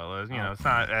standard, but it's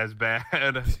not as bad.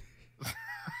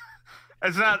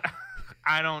 It's not.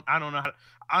 I don't know how.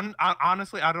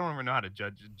 Honestly, I don't even know how to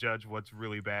judge what's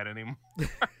really bad anymore.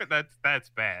 That's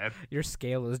bad. Your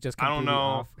scale is just I don't completely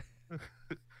know.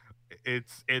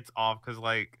 off. It's off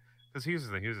because here's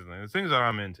the thing. The things that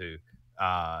I'm into,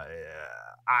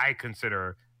 I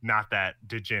consider not that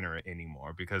degenerate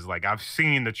anymore because like I've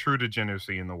seen the true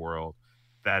degeneracy in the world.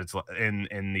 That's in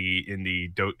the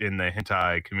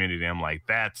hentai community. I'm like,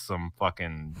 that's some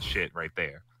fucking shit right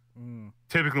there. Mm.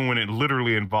 Typically, when it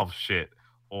literally involves shit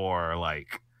or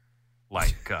like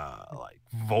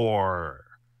vor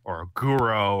or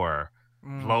guro or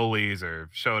Mm. lolis or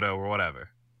shoto or whatever.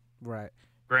 Right.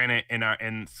 Granted,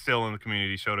 and still in the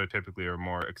community, shoto typically are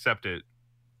more accepted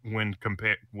when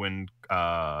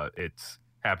it's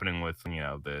happening with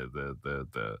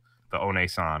the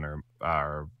One-san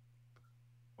or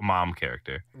mom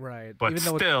character. Right. But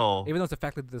still, Even though it's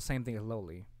effectively the same thing as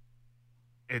lowly.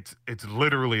 it's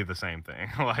literally the same thing.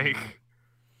 Like,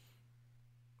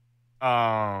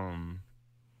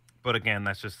 but again,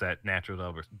 that's just that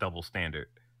natural double standard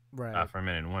Right. for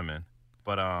men and women.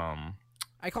 But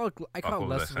I call it what was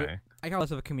less I of saying? I call it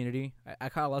less of a community. I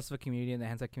call it less of a community in the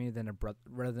hentai community than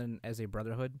rather than as a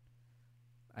brotherhood.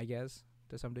 I guess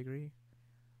to some degree,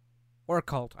 or a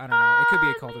cult. I don't know. It could be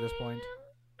a cult at this point.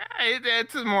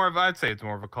 It's more of I'd say it's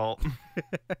more of a cult.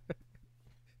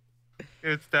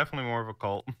 It's definitely more of a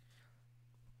cult.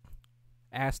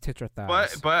 Ass, tits, or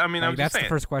thighs. But I mean, Like, I'm that's just saying. the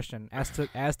first question. Ass,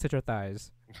 tits, or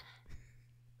thighs.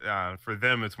 For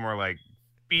them, it's more like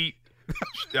feet,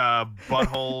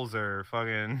 buttholes, or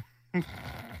fucking.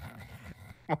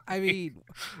 I mean,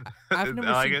 I've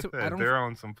never like seen. I said, I don't. they're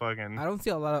on some fucking. I don't see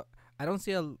a lot of. I don't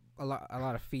see a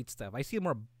lot of feet stuff. I see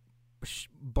more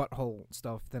butthole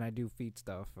stuff than I do feet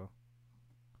stuff.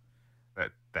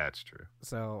 That's true.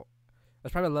 So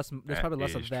there's probably less. There's That probably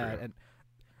less of is that, true.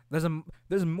 and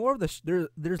there's more of the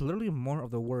there's literally more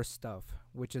of the worst stuff,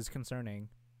 which is concerning.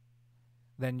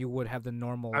 Than you would have the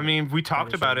normal. I mean, we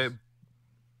talked about it. fetishes.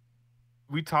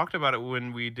 We talked about it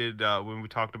when we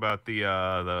talked about the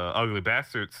ugly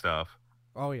bastard stuff.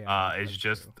 Oh yeah, It's that's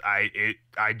just true.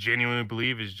 I genuinely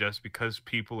believe it's just because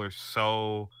people are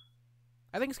so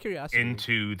I think it's curiosity.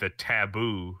 into the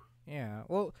taboo. Yeah.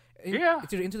 Well, Yeah,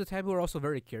 it's either into the taboo are also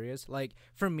very curious. Like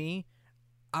for me,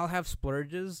 I'll have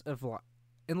splurges of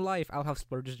in life. I'll have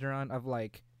splurges around of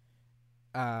like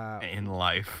uh in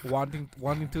life.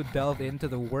 wanting to delve into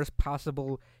the worst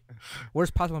possible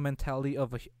mentality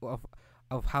of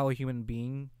of how a human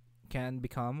being can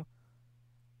become.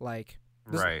 Like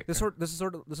Right. this is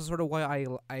sort of why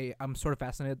I'm sort of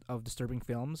fascinated of disturbing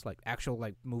films, like actual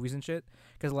like movies and shit,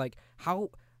 because like Hmm.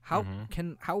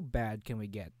 how bad can we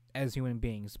get as human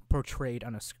beings portrayed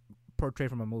portrayed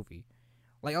from a movie.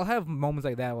 Like I'll have moments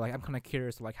like that where, like I'm kind of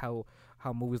curious like how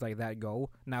movies like that go.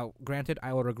 Now granted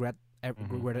I will Hmm.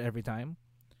 regret it every time,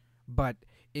 but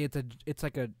it's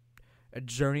like a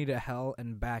journey to hell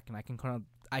and back, and I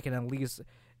can at least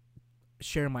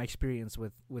share my experience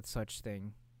with such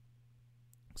thing.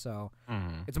 So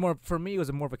Hmm. it's more for me. It was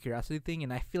more of a curiosity thing,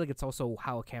 and I feel like it's also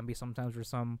how it can be sometimes for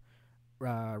some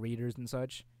readers and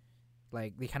such.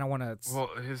 Like they kind of want to, Well,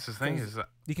 here's the thing: because is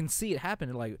you can see it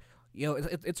happen. Like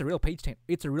it's a real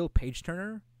it's a real page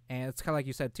turner, and it's kind of like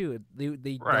you said too. They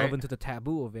delve right. into the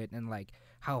taboo of it and like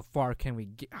how far can we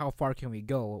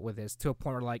go with this to a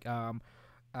point where like one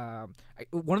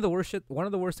of the worst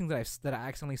things that I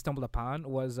accidentally stumbled upon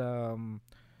was amputee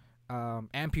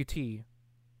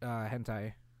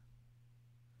hentai.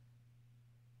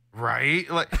 Right?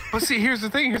 Like, but see, here's the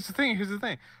thing. Here's the thing. Here's the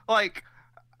thing. Like,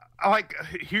 like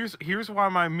here's why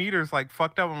my meter's like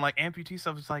fucked up. I'm like amputee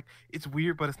stuff is like it's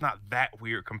weird, but it's not that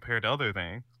weird compared to other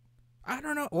things. I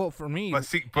don't know. Well, for me, But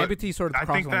see, but amputee sort of I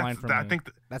crossed think the line for I me. think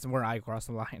That's where I crossed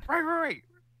the line. right, right, right.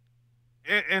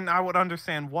 And I would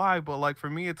understand why, but like for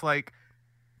me, it's like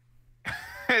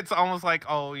it's almost like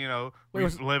oh, Wait, we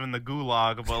live in the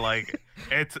gulag, but like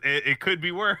it could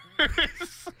be worse.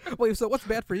 wait. So what's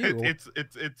bad for it, you?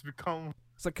 it's become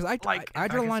So because I draw like the I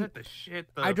line. said, the shit,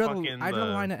 the fucking I draw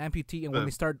the line at amputee, and when they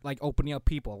the start like opening up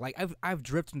people, like I've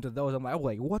drifted into those. I'm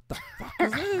like, what the fuck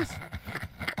is this?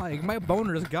 Like my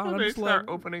boner is gone. when I'm they just like, start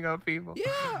opening up people.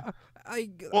 yeah.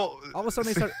 I Well, all of a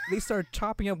sudden they start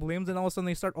chopping up limbs, and all of a sudden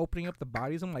they start opening up the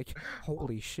bodies. I'm like,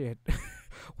 holy shit,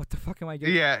 what the fuck am I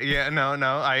getting? yeah, yeah, no,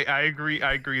 no, I agree,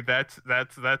 I agree. That's.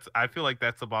 I feel like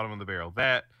that's the bottom of the barrel.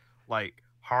 That like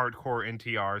hardcore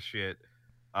NTR shit.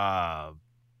 Uh,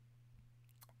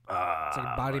 It's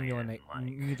like body man,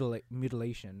 like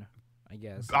mutilation, I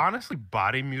guess. honestly,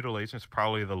 body mutilation is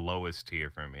probably the lowest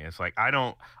tier for me. It's like I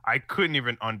couldn't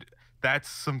even That's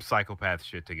some psychopath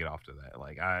shit to get off to that.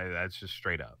 Like that's just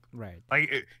straight up. Right.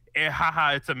 Like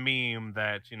haha, it's a meme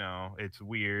that it's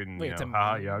weird and Wait, it's a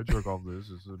haha, yeah, I meme. jerk off this.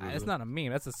 It's not a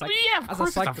meme. Oh, yeah, of That's a course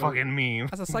it's a psycho. fucking meme.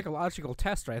 That's a psychological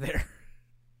test right there.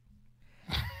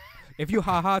 If you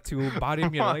haha to body Well, I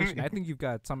mutilation, mean, I think you've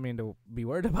got something to be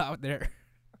worried about there.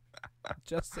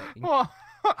 Just saying. well,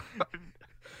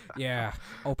 Yeah,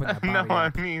 open that no, body I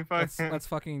up. mean, fucking.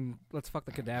 Let's fuck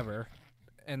the cadaver,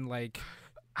 and like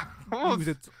Well,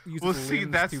 use well, its see,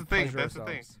 limbs that's to the thing. pleasure That's the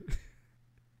thing. ourselves.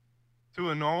 To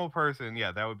a normal person,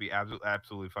 yeah, that would be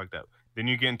absolutely fucked up. Then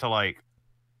you get into like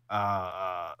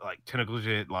tentacle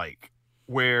shit, like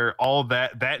where all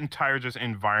that entire just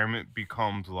environment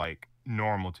becomes like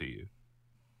normal to you.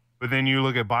 But then you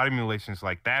look at body mutilations,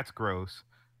 like that's gross.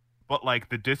 But like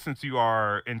the distance you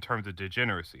are in terms of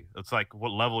degeneracy, it's like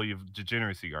what level of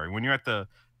degeneracy you are. When you're at the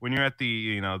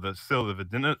the still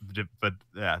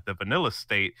the vanilla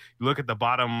state, you look at the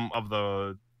bottom of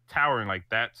the tower and like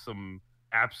that's some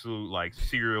absolute like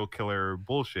serial killer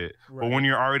bullshit. But when Right.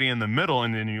 you're already in the middle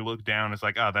and then you look down, it's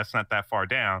like oh that's not that far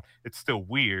down. It's still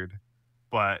weird,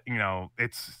 but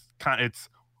it's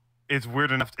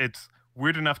weird enough. It's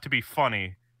weird enough to be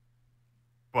funny,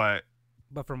 but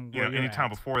But from where you're anytime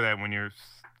at, before that, when you're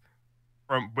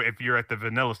from, if you're at the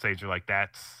vanilla stage, you're like,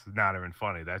 that's not even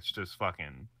funny. That's just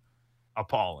fucking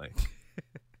appalling.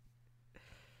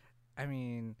 I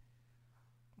mean,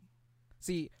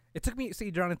 see,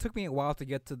 John, it took me a while to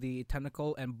get to the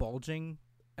tentacle and bulging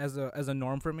as a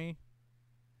norm for me.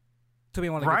 Took me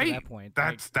a while to get to Right? that point.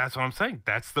 Like, That's what I'm saying.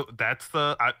 That's the.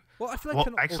 well, I feel like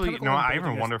Well, actually, tentacle no. and I bulging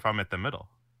even is wonder if I'm at the middle.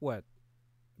 what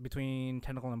between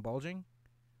tentacle and bulging,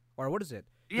 or what is it?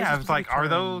 There's Yeah, a I was like, specific are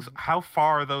those? term. How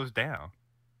far are those down?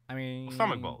 I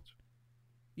Stomach mean, bulge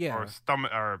or yeah.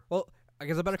 stomach or Well, I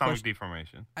guess a better stomach question.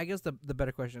 deformation. I guess the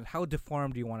better question is how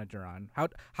deformed do you want it, Duran?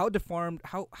 How deformed?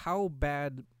 How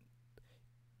bad?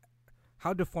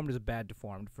 How deformed is bad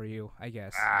deformed for you? I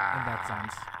guess in that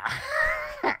sense.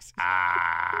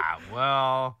 Ah,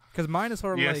 well, Because mine is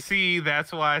sort of yeah. like See,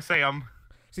 that's why I say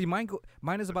mine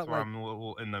is that's about why like I'm a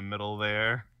little in the middle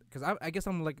there. because I guess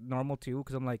I'm like normal too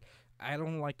because I'm like I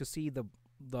don't like to see the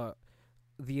the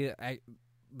I,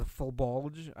 the full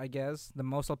bulge. I guess the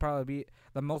most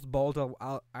the most bulge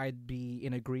I'd be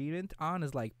in agreement on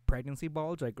is like pregnancy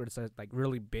bulge, like where it's like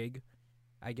really big,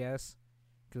 I guess,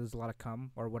 because there's a lot of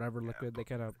cum or whatever liquid they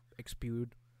kind of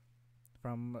exude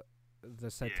from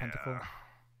the said tentacle.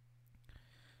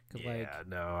 Yeah,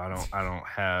 no, I don't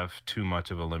have too much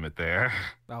of a limit there.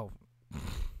 Oh,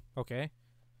 okay.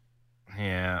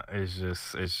 Yeah, it's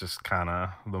just kind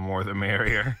of the more the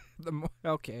merrier.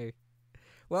 Okay.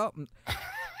 Well,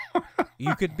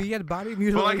 you could be at body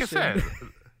mutilation. Well, like I said,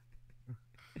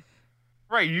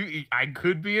 right? I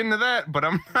could be into that, but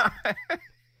I'm not.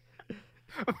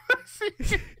 See,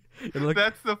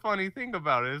 that's the funny thing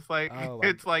about it. It's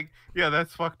like yeah,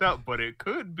 that's fucked up, but it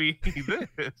could be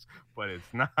this, but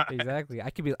it's not. Exactly. I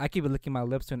could be licking my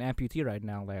lips to an amputee right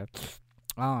now, like.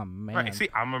 Oh man. Right. See,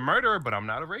 I'm a murderer, but I'm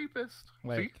not a rapist.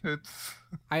 Like, see, it's.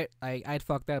 I'd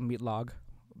fuck that meat log,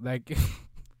 like.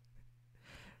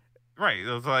 Right.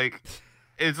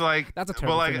 It's like that's a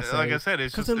terrible well, thing to say. like I said,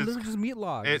 it's just they're literally just meat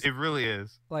logs. It really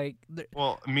is. Like,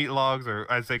 well, meat logs, or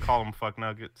as they call them, fuck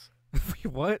nuggets.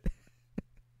 What?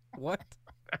 What?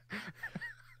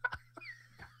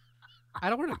 I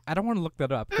don't want to look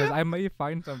that up because I may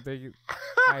find something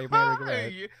I may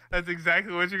regret. That's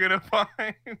exactly what you're gonna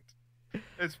find.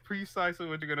 That's precisely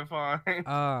what you're gonna find.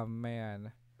 Oh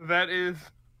man. That is.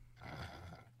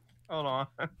 Hold on.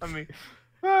 I mean.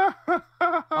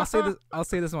 I'll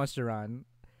say this much, Duran.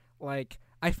 Like,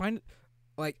 I find,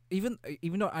 like, even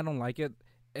though I don't like it,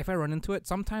 if I run into it,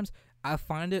 sometimes I'll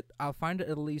find it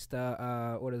at least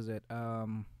what is it?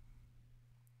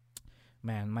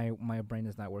 Man, my brain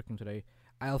is not working today.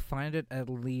 I'll find it at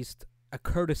least a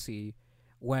courtesy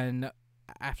when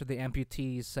after the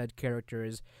amputee said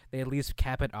characters, they at least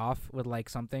cap it off with like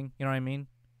something. You know what I mean?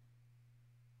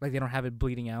 Like they don't have it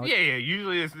bleeding out. Yeah.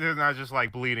 Usually they're not just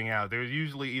like bleeding out. They're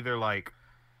usually either like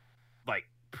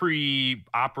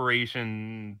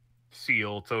pre-operation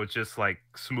sealed, so it's just like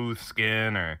smooth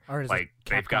skin, or like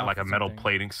they've got like a metal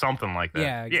plating, something like that.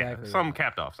 Yeah, exactly. Yeah, some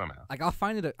capped off somehow. Like I'll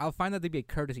find that to be a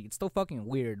courtesy. It's still fucking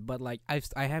weird, but like I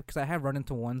have run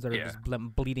into ones that are just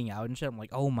bleeding out and shit. I'm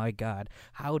like, oh my god,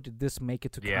 how did this make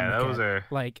it to? Yeah, those are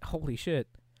like holy shit.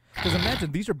 Because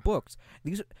imagine these are books.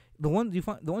 These are the ones you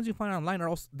find online are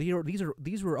also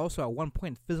these were also at one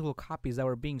point physical copies that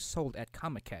were being sold at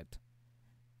Comic-Con.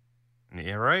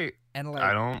 Yeah, right. And like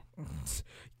I don't,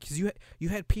 because you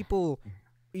had people,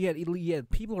 you had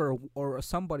people or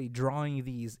somebody drawing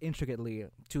these intricately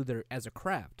to their as a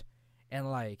craft, and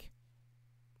like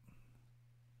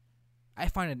I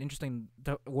find it interesting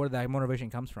where that motivation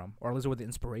comes from, or at least where the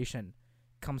inspiration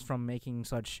comes from, making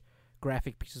such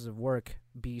graphic pieces of work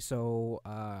be so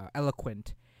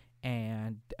eloquent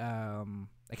and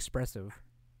expressive.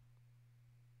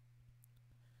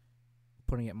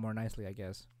 Putting it more nicely, I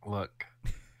guess. Look,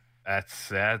 that's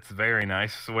very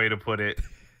nice way to put it.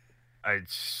 I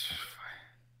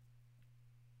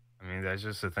mean, that's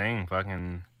just the thing.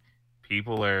 Fucking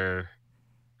people are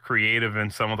creative in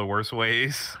some of the worst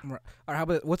ways. Or how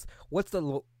about what's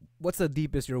the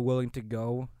deepest you're willing to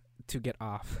go to get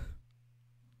off?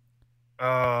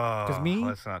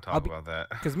 Let's not talk about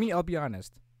that. Because me, I'll be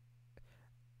honest.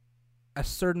 A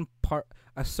certain part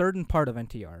of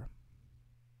NTR,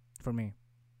 for me.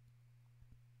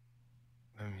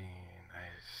 I mean,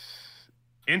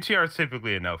 NTR is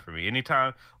typically a no for me.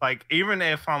 Anytime, like, even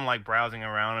if I'm like browsing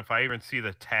around, if I even see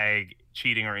the tag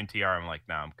cheating or NTR, I'm like,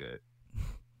 nah, I'm good.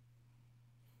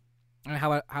 And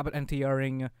how about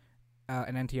NTRing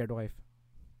an NTR wife?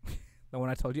 The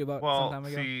one I told you about some time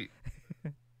ago? See,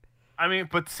 I mean,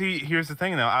 but see, here's the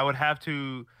thing, though. I would have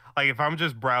to, like, if I'm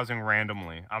just browsing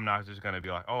randomly, I'm not just going to be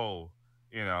like, oh,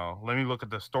 let me look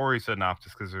at the story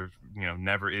synopsis, because there,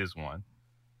 never is one.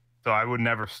 So I would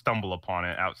never stumble upon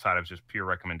it outside of just pure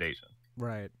recommendation.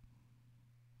 Right.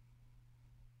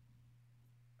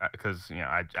 Because,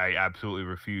 I absolutely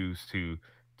refuse to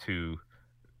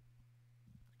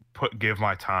give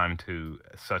my time to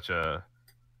such a,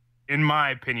 in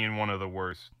my opinion, one of the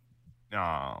worst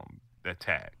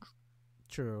tags.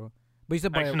 True. But you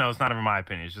said actually, no, it's not even my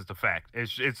opinion. It's just a fact.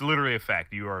 It's literally a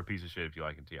fact. You are a piece of shit if you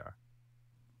like NTR.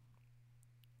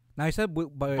 Now you said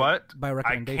by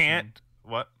recommendation. I can't.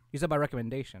 What? You said by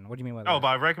recommendation. What do you mean by that? Oh,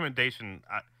 by recommendation.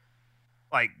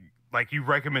 Like you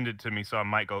recommended to me, so I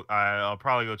might go. I'll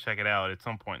probably go check it out at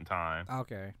some point in time.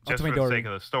 Okay. Just for the sake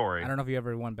of the story. I don't know if you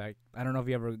ever went back. I don't know if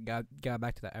you ever got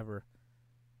back to that ever.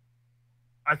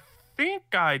 I think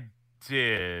I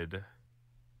did,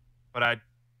 but I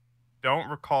don't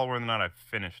recall whether or not I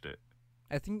finished it.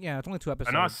 I think it's only 2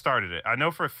 episodes. I know I started it. I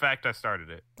know for a fact I started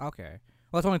it. Okay.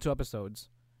 Well, it's only 2 episodes.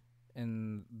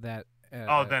 in that.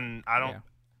 Oh, then I don't. Yeah.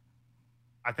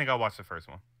 I think I'll watch the first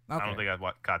one. Okay. I don't think I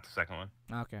got the second one.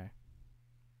 Okay.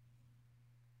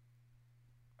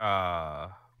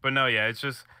 But no, yeah, it's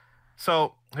just.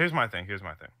 So here's my thing.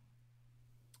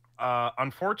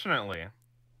 Unfortunately,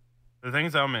 the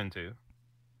things I'm into,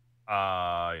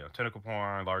 tentacle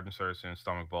porn, large insertion,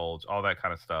 stomach bulge, all that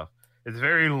kind of stuff, is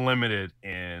very limited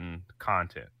in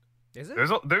content. Is it? There's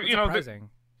That's surprising.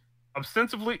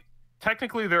 Ostensibly,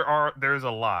 technically there's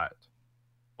a lot,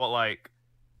 but like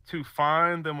to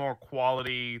find the more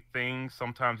quality things,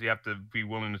 sometimes you have to be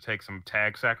willing to take some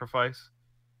tag sacrifice.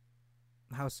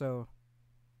 How so?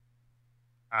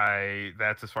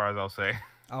 That's as far as I'll say.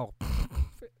 Oh,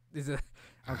 is it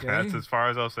okay? That's as far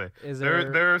as I'll say. Is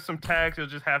There are some tags you'll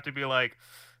just have to be like,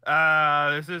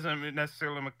 this isn't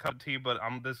necessarily my cup of tea, but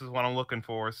this is what I'm looking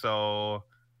for. So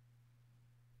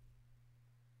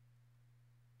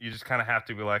you just kind of have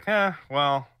to be like,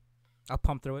 well, I'll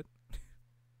pump through it.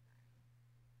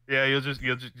 yeah, you'll just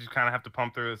kind of have to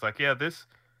pump through. It's like, yeah, this,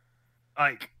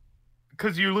 like,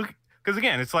 because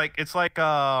again, it's like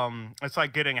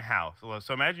getting a house.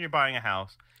 So imagine you're buying a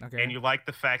house, Okay. and you like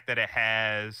the fact that it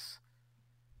has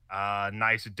a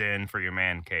nice den for your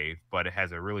man cave, but it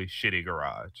has a really shitty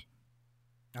garage.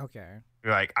 Okay.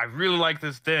 You're like, I really like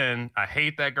this den. I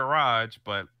hate that garage,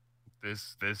 but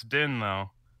this den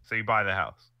though. So you buy the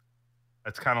house.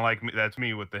 That's kind of like me. That's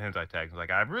me with the hentai tags. Like,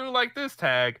 I really like this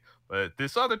tag, but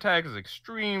this other tag is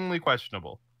extremely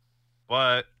questionable.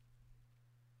 But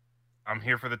I'm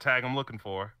here for the tag I'm looking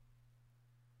for.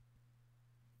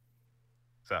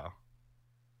 So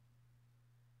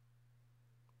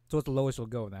what's the lowest you'll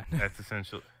go then? that's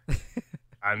essential.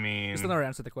 I mean, You still never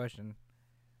answered the question.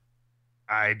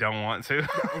 I don't want to.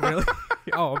 Really?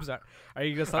 Oh, I'm sorry. Are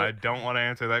you gonna? I don't want to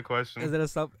answer that question. Is it a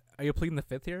sub? Are you pleading the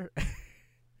fifth here?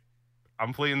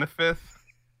 I'm pleading the fifth.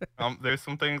 There's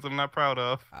some things I'm not proud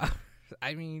of.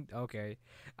 I mean, okay.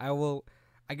 I will.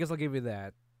 I guess I'll give you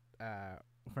that.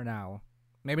 For now,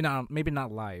 maybe not. Maybe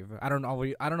not live. I don't know.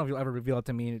 I don't know if you'll ever reveal it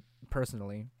to me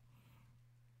personally.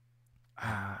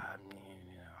 I mean,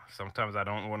 sometimes I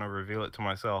don't want to reveal it to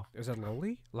myself. Is it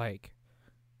lowly? Like,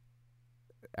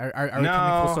 are we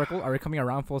coming full circle? Are we coming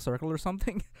around full circle or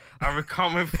something? Are we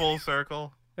coming full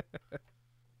circle?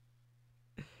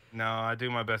 No, I do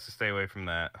my best to stay away from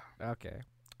that. Okay.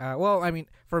 Well, I mean,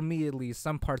 for me at least,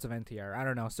 some parts of NTR, I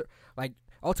don't know. So, like,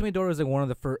 Ultimate Door is like one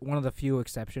of the few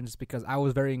exceptions because I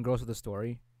was very engrossed with the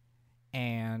story,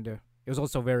 and it was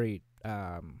also very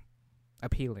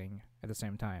appealing at the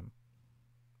same time,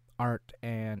 art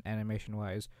and animation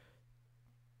wise.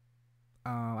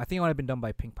 I think it might have been done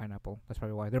by Pink Pineapple. That's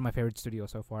probably why they're my favorite studio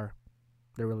so far.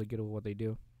 They're really good at what they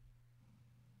do.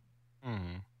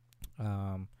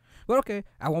 But okay,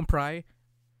 I won't pry.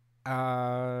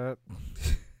 I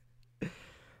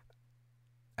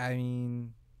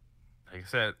mean, like I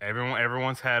said,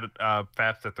 everyone's had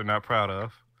faps that they're not proud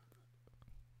of,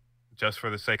 just for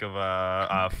the sake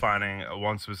of finding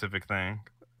one specific thing.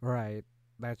 Right,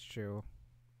 that's true.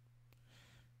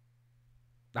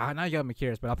 Now you got me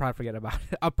curious, but I'll probably forget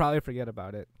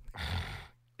about it.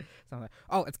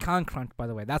 Oh, it's Con Crunch, by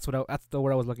the way. That's the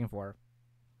word I was looking for.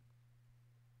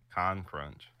 Con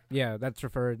Crunch. Yeah, that's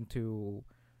referring to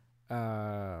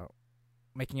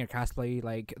making your cosplay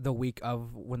like the week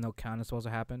of when the con is supposed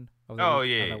to happen.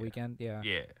 Yeah. That weekend. Yeah.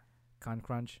 Yeah. Con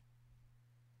Crunch.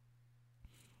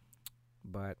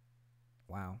 But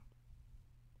wow.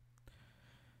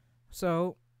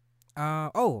 So,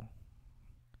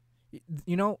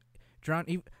 you know, John,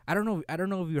 I don't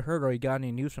know if you heard or you got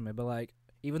any news from it, but like,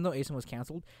 even though ASIN was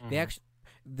canceled, they actually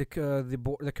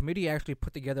the committee actually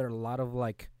put together a lot of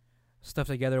like stuff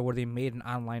together where they made an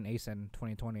online ASIN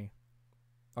 2020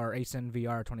 or ASIN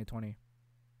VR 2020,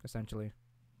 essentially.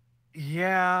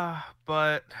 Yeah,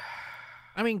 but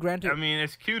I mean, granted. I mean,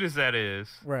 as cute as that is,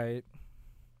 right?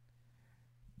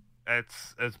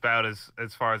 It's about as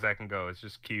far as that can go. It's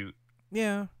just cute.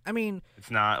 Yeah, I mean,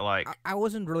 it's not like I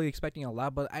wasn't really expecting a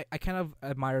lot, but I kind of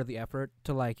admire the effort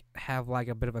to like have like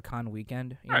a bit of a con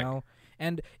weekend, you know.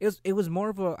 And it was more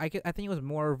of a I think it was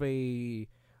more of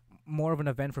an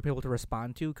event for people to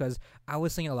respond to because I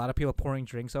was seeing a lot of people pouring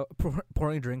drinks out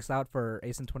for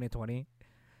ASIN 2020,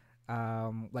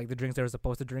 like the drinks they were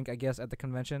supposed to drink, I guess, at the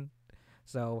convention.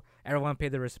 So everyone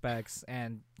paid their respects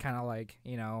and kind of like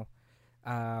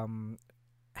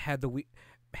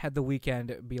had the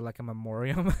weekend be like a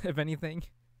memoriam, if anything,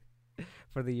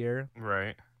 for the year.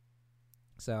 Right.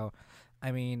 So,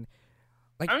 I mean,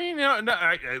 like,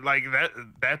 like that.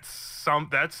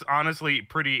 That's honestly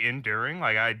pretty enduring.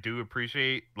 Like, I do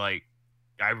appreciate, I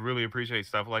really appreciate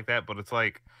stuff like that. But it's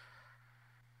like,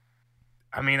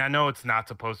 I mean, I know it's not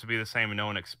supposed to be the same, and no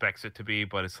one expects it to be,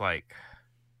 but it's like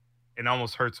it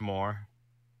almost hurts more.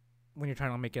 when you're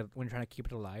trying to make it when you're trying to keep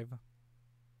it alive.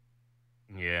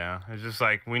 Yeah, it's just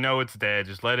like we know it's dead.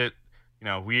 Just let it.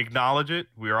 We acknowledge it.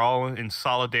 We are all in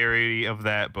solidarity of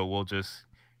that, but we'll just,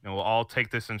 we'll all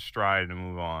take this in stride and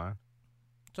move on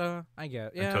So I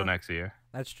get, until yeah, next year.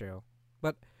 that's true.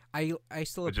 But I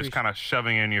still But just appreciate. kind of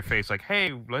shoving it in your face, like,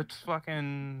 hey, let's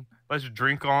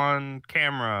drink on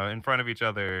camera in front of each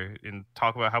other and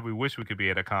talk about how we wish we could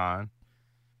be at a con.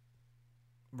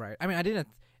 Right. I mean, I didn't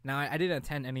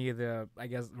attend any of the, I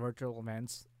guess, virtual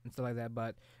events and stuff like that.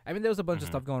 But I mean, there was a bunch of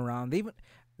Hmm. stuff going around.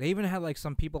 They even had like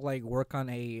some people like work on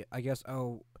a, I guess,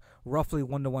 roughly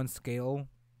 1-to-1 scale,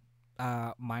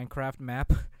 Minecraft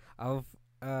map of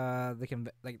like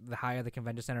the high the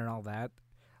convention center and all that,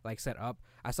 like set up.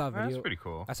 I saw a That's video. pretty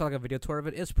cool. I saw like a video tour of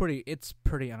it. It's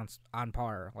pretty on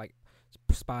par, like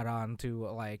spot on to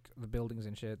like the buildings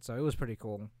and shit. So it was pretty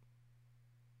cool.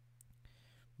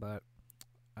 But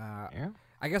Yeah.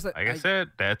 I guess that Like I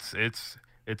said,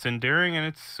 it's endearing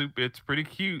and it's pretty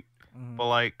cute. mhm. But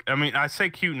like, I mean, I say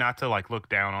cute not to like look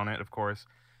down on it, of course,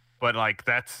 but like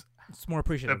It's more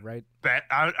appreciative, right? that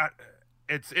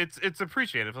it's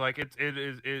appreciative. Like it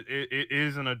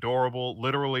is an adorable,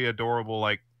 literally adorable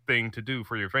like thing to do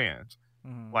for your fans.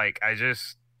 Hmm. Like I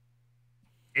just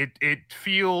it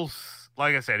feels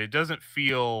like I said, it doesn't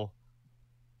feel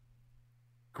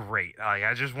great. Like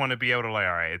I just want to be able to like,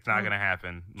 all right, it's not Well, gonna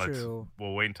happen. true.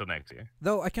 We'll wait until next year.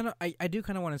 Though I do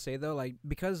kind of want to say though, like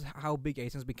because how big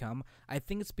Asians become, I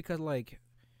think it's because like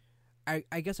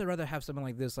I guess I'd rather have something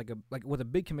like this, like with a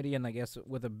big committee and I guess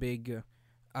with a big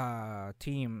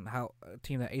team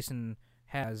that Asian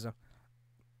has.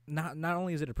 Not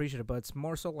only is it appreciative, but it's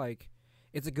more so like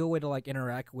it's a good way to like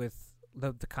interact with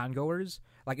the con goers.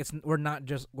 Like we're not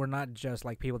just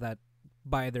like people that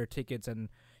buy their tickets and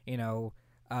you know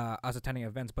us attending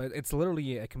events, but it's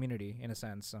literally a community in a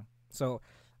sense. So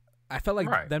I felt like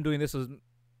Right. them doing this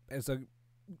is a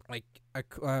like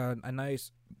a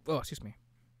nice, oh, excuse me,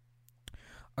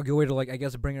 a good way to like I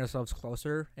guess bring ourselves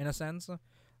closer in a sense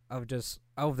of just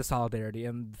of the solidarity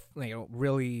and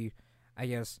really I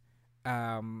guess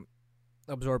um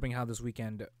absorbing how this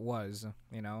weekend was,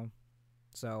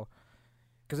 so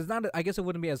because it's not, I guess it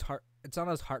wouldn't be as hard, it's not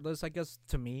as heartless I guess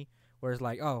to me, where it's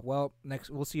like, oh well,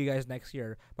 next we'll see you guys next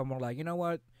year, but more like, you know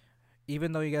what,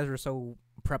 even though you guys were so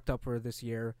prepped up for this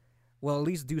year, well at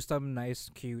least do something nice,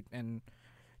 cute, and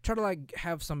try to like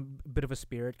have some bit of a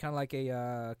spirit, kind of like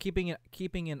a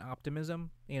keeping in optimism,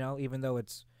 even though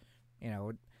it's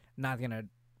not gonna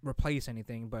replace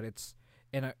anything, but it's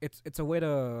a way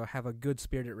to have a good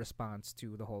spirited response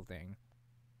to the whole thing.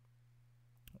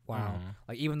 Wow. Mhm.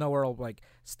 Like even though we're all like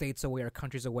states away or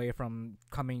countries away from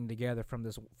coming together from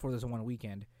this for this one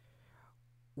weekend,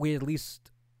 we at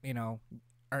least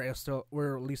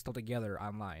we're at least still together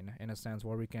online in a sense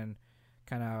where we can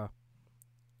kind of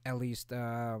at least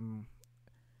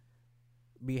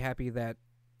be happy that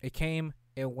it came,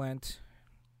 it went.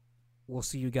 We'll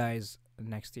see you guys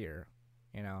next year,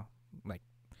 like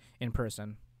in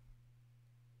person.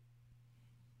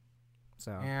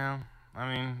 So Yeah.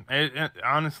 I mean,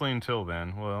 honestly, until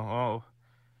then, well,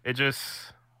 it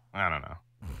just, I don't know.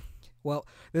 well,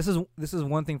 this is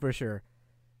one thing for sure.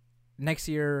 Next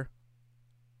year,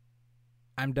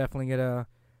 I'm definitely gonna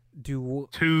do.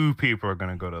 Two people are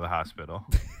gonna go to the hospital.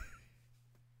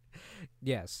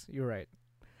 Yes, you're right.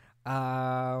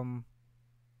 Um,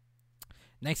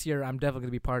 Next year I'm definitely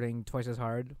gonna be partying twice as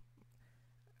hard.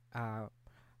 Uh,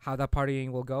 how that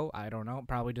partying will go, I don't know.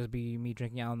 Probably just be me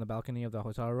drinking out on the balcony of the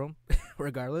hotel room,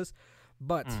 regardless.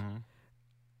 But Hmm.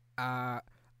 uh,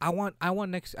 I want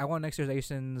next year's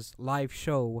Asians live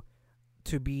show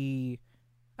to be,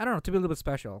 I don't know, to be a little bit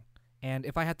special. And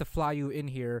if I had to fly you in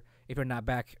here, if you're not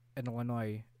back in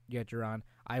Illinois yet, Jaron,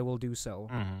 I will do so.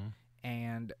 Hmm.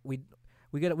 And we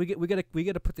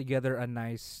gotta put together a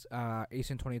nice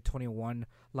Asian 2021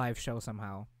 live show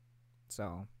somehow.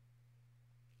 So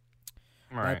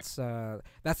Right.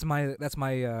 that's my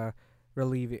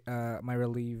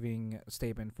relieving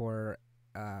statement for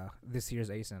this year's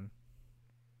ASIN.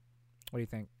 What do you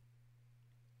think?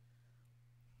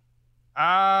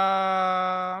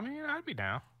 I mean, I'd be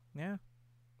down. Yeah,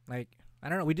 like I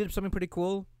don't know. We did something pretty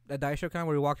cool at DaishoCon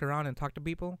where we walked around and talked to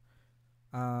people.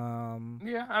 Um,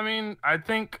 Yeah, I mean,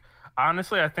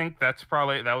 honestly, I think that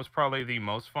was probably the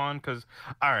most fun because,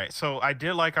 all right, so I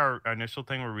did like our initial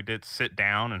thing where we did sit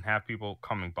down and have people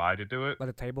coming by to do it, like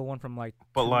the table one from like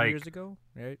but 2 years like, ago,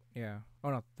 right? Yeah. Oh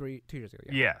no, 2 years ago.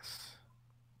 Yeah. yes,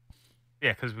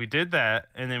 yeah, because we did that,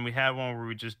 and then we had one where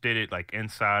we just did it like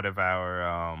inside of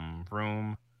our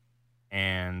room,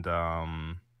 and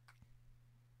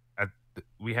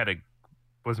we had a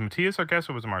was Matthias our guest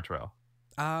or was it Martrell?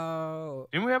 Uh,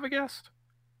 Didn't we have a guest?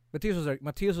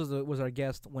 Matthias was our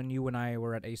guest when you and I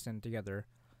were at ASIN together.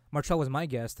 Marcel was my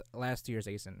guest last year's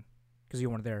ASIN because you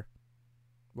weren't there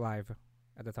live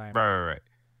at the time. Right.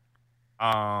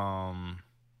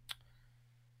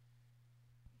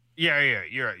 Yeah,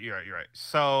 you're right.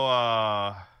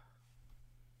 So,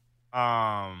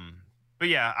 but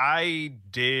yeah, I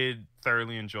did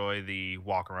thoroughly enjoy the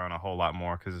walk around a whole lot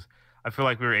more because I feel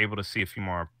like we were able to see a few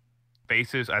more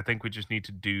faces. I think we just need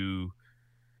to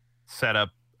set up,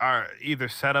 or either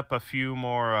set up a few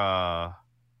more,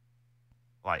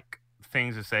 like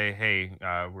things to say, hey,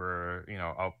 we're,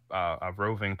 a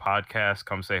roving podcast.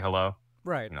 Come say hello.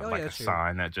 Right. Like a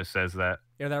sign that just says that.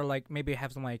 Yeah, they're like maybe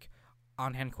have some like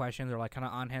on-hand questions or like kind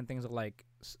of on-hand things that like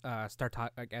start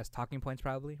as talking points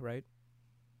probably, right?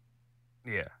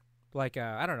 Yeah. Like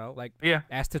I don't know, like yeah,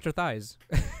 ass, tits, or thighs.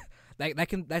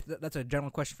 That's a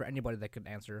general question for anybody that could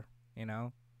answer, you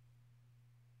know.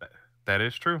 That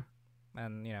is true.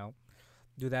 And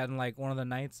do that in like one of the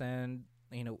nights, and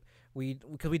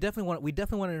because we definitely want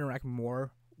to interact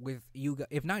more with you,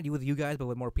 if not with you guys, but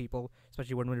with more people,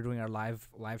 especially when we're doing our live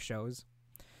shows,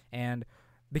 and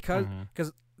because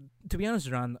to be honest,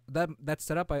 John, that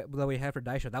setup that we had for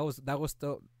Daisho,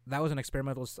 that was an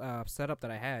experimental setup that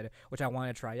I had, which I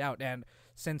wanted to try out. And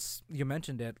since you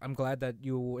mentioned it, I'm glad that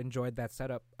you enjoyed that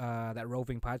setup, that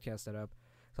roving podcast setup.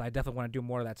 So I definitely want to do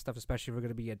more of that stuff, especially if we're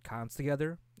going to be at cons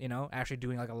together, actually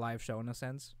doing like a live show in a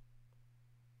sense.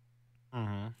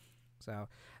 So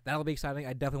that'll be exciting.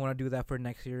 I definitely want to do that for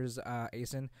next year's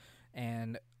ASIN,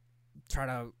 and try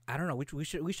to, I don't know, we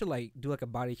should like do like a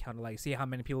body count, like see how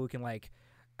many people we can like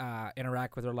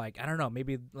interact with, or like, I don't know,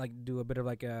 maybe like do a bit of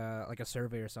like a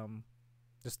survey or something.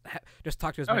 Just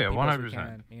talk to as many people 100%. As we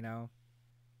can,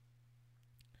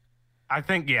 I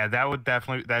think that would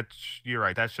definitely, you're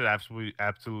right, that should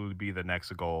absolutely be the next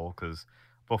goal, because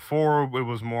before it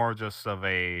was more just of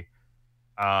a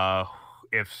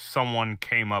if someone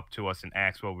came up to us and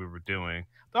asked what we were doing.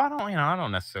 Though I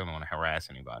don't necessarily want to harass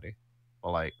anybody,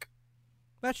 but like,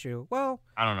 that's true. Well,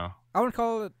 I don't know. I would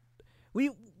call it,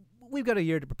 we've got a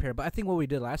year to prepare, but I think what we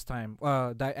did last time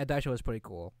at Daisho was pretty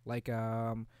cool. Like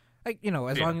long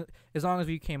as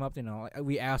we came up,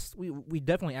 we asked, we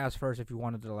definitely asked first if you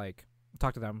wanted to like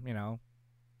talk to them,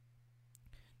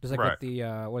 just like with the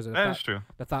that's true,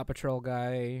 the Thought Patrol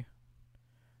guy,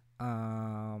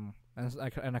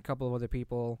 and a couple of other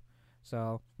people.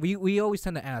 So we always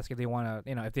tend to ask if they want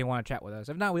to, if they want to chat with us.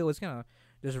 If not, we always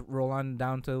just roll on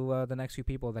down to the next few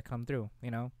people that come through,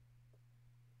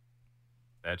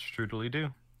 That's true, we do.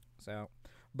 So,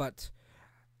 but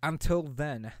until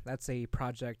then, that's a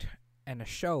project and a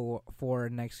show for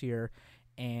next year,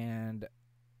 and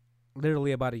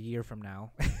literally about a year from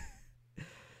now.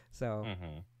 So,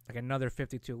 like another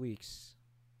 52 weeks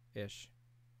ish.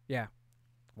 Yeah.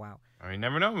 Wow. I mean,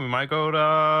 never know. We might go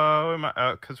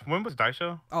to because when was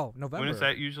Daisho? Oh, November. When is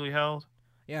that usually held?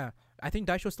 Yeah, I think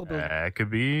Daisho's still building. That could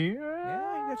be.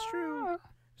 Yeah, that's true.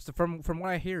 So from what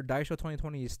I hear, Daisho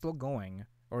 2020 is still going,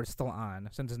 or it's still on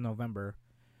since it's November.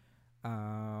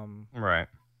 Right.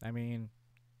 I mean,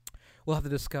 we'll have to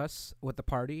discuss with the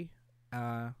party,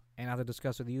 and I'll have to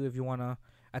discuss with you if you want to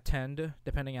attend,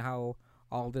 depending on how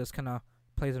all this kind of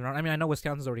plays around. I mean, I know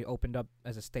Wisconsin's already opened up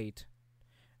as a state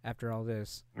after all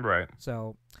this. Right.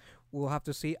 So we'll have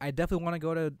to see. I definitely want to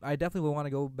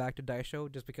go back to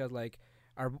Daisho, just because like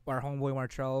our homeboy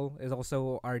Martrell is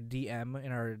also our DM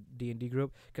in our D&D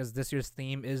group, because this year's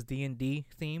theme is D&D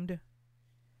themed.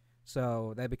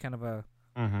 So that'd be kind of a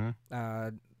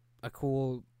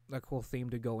cool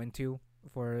theme to go into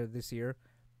for this year.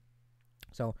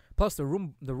 So plus the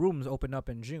rooms open up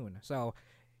in June. So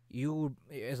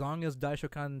as long as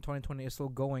DaishoCon 2020 is still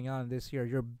going on this year,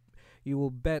 I'll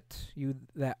bet you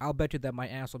that my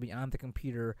ass will be on the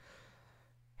computer,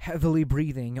 heavily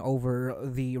breathing over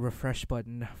the refresh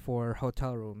button for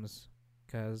hotel rooms,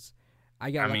 because I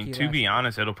mean, to be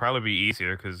honest, it'll probably be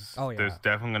easier because there's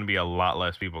definitely going to be a lot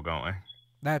less people going.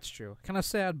 That's true. Kind of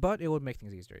sad, but it would make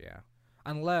things easier, yeah.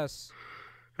 Unless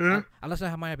it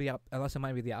might be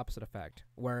the opposite effect.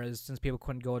 Whereas since people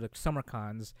couldn't go to summer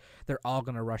cons, they're all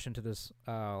going to rush into this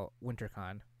winter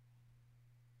con.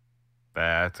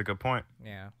 That's a good point.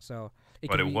 Yeah, so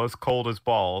it was cold as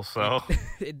balls, so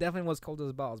it definitely was cold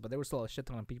as balls, but there were still a shit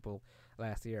ton of people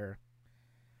last year.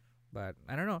 But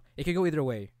I don't know. It could go either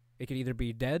way. It could either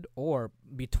be dead or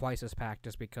be twice as packed,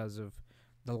 just because of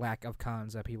the lack of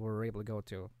cons that people were able to go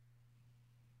to.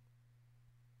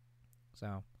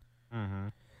 So,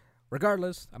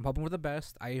 regardless, I'm hoping for the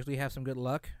best. I usually have some good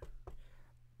luck,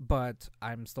 but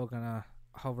I'm still gonna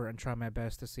hover and try my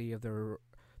best to see if there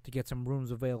to get some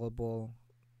rooms available.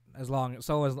 As long as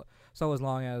DaishoCon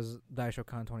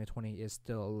 2020 is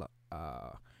still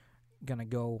gonna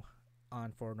go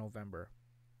on for November.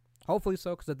 Hopefully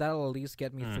so, because that'll at least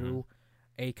get me through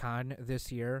A-Con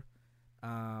this year.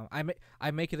 I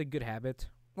make it a good habit.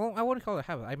 Well, I wouldn't call it a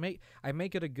habit. I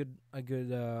make it a good not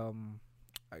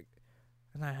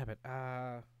a habit.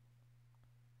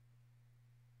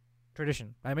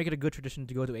 Tradition. I make it a good tradition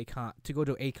to go to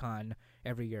A-Con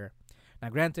every year. Now,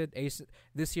 granted,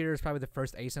 this year is probably the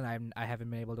first ASIN I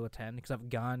haven't been able to attend because I've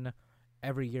gone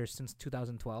every year since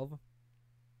 2012.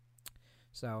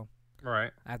 So,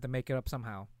 right, I have to make it up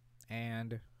somehow.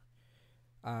 And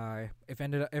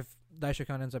if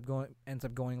DaishoCon ends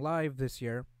up going live this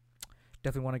year,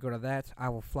 definitely want to go to that. I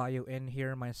will fly you in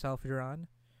here myself, Duran,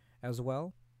 as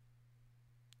well.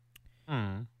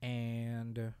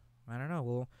 And I don't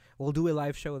know. We'll do a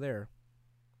live show there.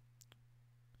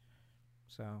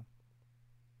 So.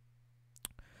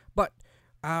 But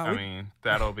I mean,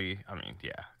 that'll be. I mean,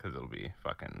 yeah, because it'll be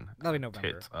fucking. That'll be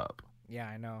November. Tits up. Yeah,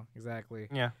 I know exactly.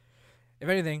 Yeah. If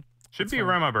anything, should be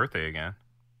around my birthday again.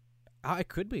 It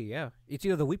could be. Yeah, it's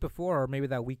either the week before or maybe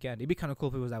that weekend. It'd be kind of cool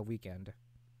if it was that weekend.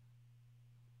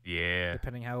 Yeah.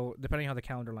 Depending how the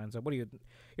calendar lines up. What are you?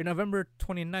 You're November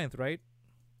 29th, right?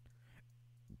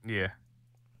 Yeah.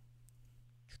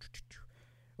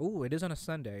 Ooh, it is on a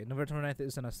Sunday. November 29th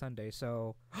is on a Sunday,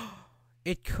 so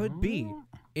it could be.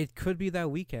 It could be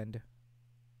that weekend.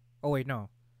 Oh wait, no,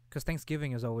 because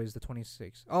Thanksgiving is always the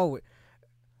 26th. Oh,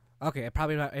 okay. It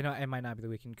probably not. It might not be the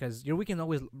weekend because your weekend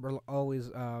always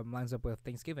lines up with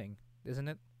Thanksgiving, isn't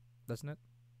it? Doesn't it?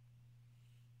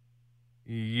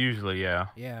 Usually, yeah.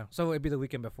 Yeah. So it'd be the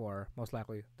weekend before, most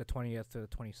likely, the 20th to the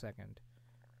 22nd.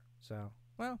 So,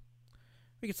 well,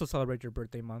 we can still celebrate your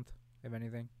birthday month, if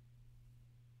anything.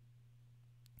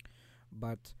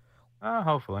 But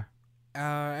hopefully.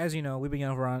 As you know, we've been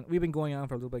going on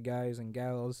for a little bit, guys and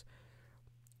gals.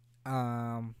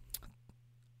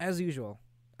 As usual,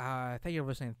 thank you for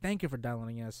listening. Thank you for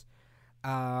downloading us.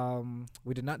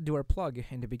 We did not do our plug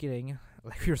in the beginning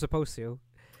like we were supposed to.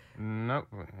 Nope.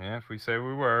 Yeah, if we say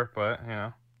we were, but you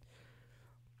know.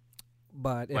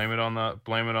 But blame it on the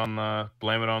Rona,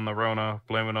 blame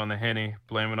it on the Henny,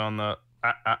 blame it on the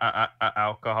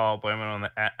alcohol, blame it on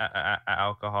the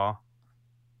alcohol.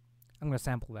 I'm gonna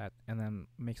sample that and then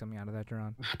make something out of that,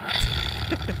 Duran.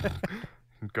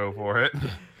 Go for it.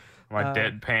 My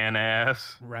deadpan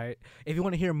ass. Right. If you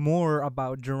want to hear more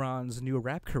about Duran's new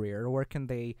rap career, where can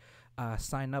they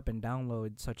sign up and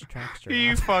download such tracks?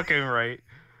 You fucking right.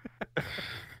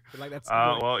 Like that's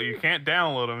well, you can't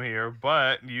download them here,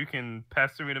 but you can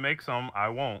pester me to make some. I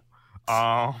won't.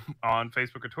 On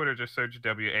Facebook or Twitter, just search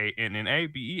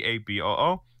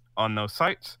WANNABEABOO on those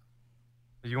sites.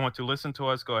 If you want to listen to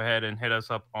us, go ahead and hit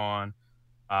us up on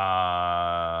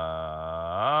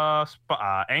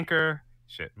Anchor.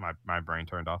 Shit, my brain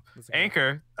turned off.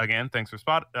 Anchor, again, thanks for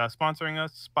sponsoring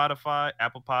us. Spotify,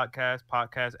 Apple Podcasts,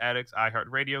 Podcast Addicts,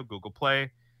 iHeartRadio, Google Play,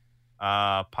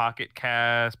 Pocket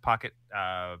Cast, Podcast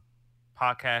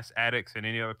Addicts, and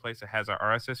any other place that has our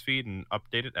RSS feed and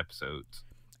updated episodes.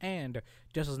 And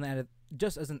just as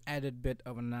an added bit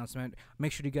of an announcement,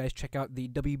 make sure you guys check out the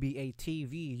WBA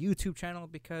TV YouTube channel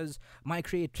because my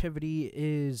creativity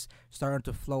is starting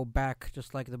to flow back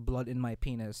just like the blood in my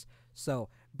penis. So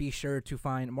be sure to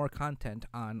find more content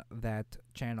on that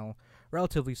channel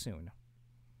relatively soon.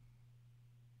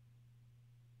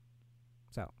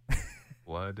 So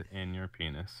blood in your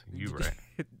penis. You right.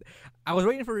 I was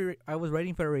waiting for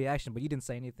a reaction, but you didn't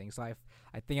say anything. So I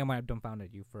think I might have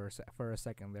dumbfounded you for a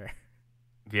second there.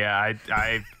 Yeah, I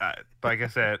like I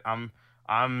said,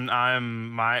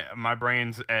 my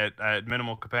brain's at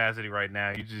minimal capacity right now.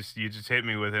 You just hit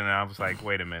me with it, and I was like,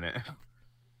 wait a minute.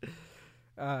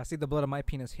 See, the blood of my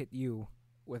penis hit you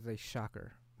with a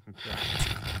shocker.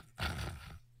 Yeah.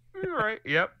 You're right.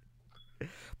 Yep.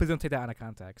 Please don't take that out of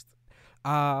context.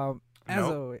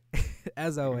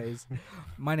 As always,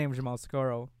 my name is Jamal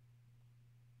Socorro.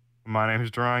 My name is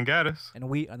Duran Gaddis. And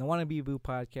we on the Wanna Be Boo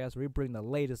podcast, where we bring the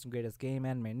latest and greatest game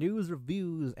anime news,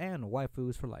 reviews, and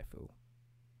waifus for lifu.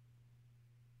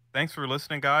 Thanks for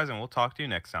listening, guys, and we'll talk to you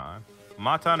next time.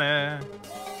 Matane!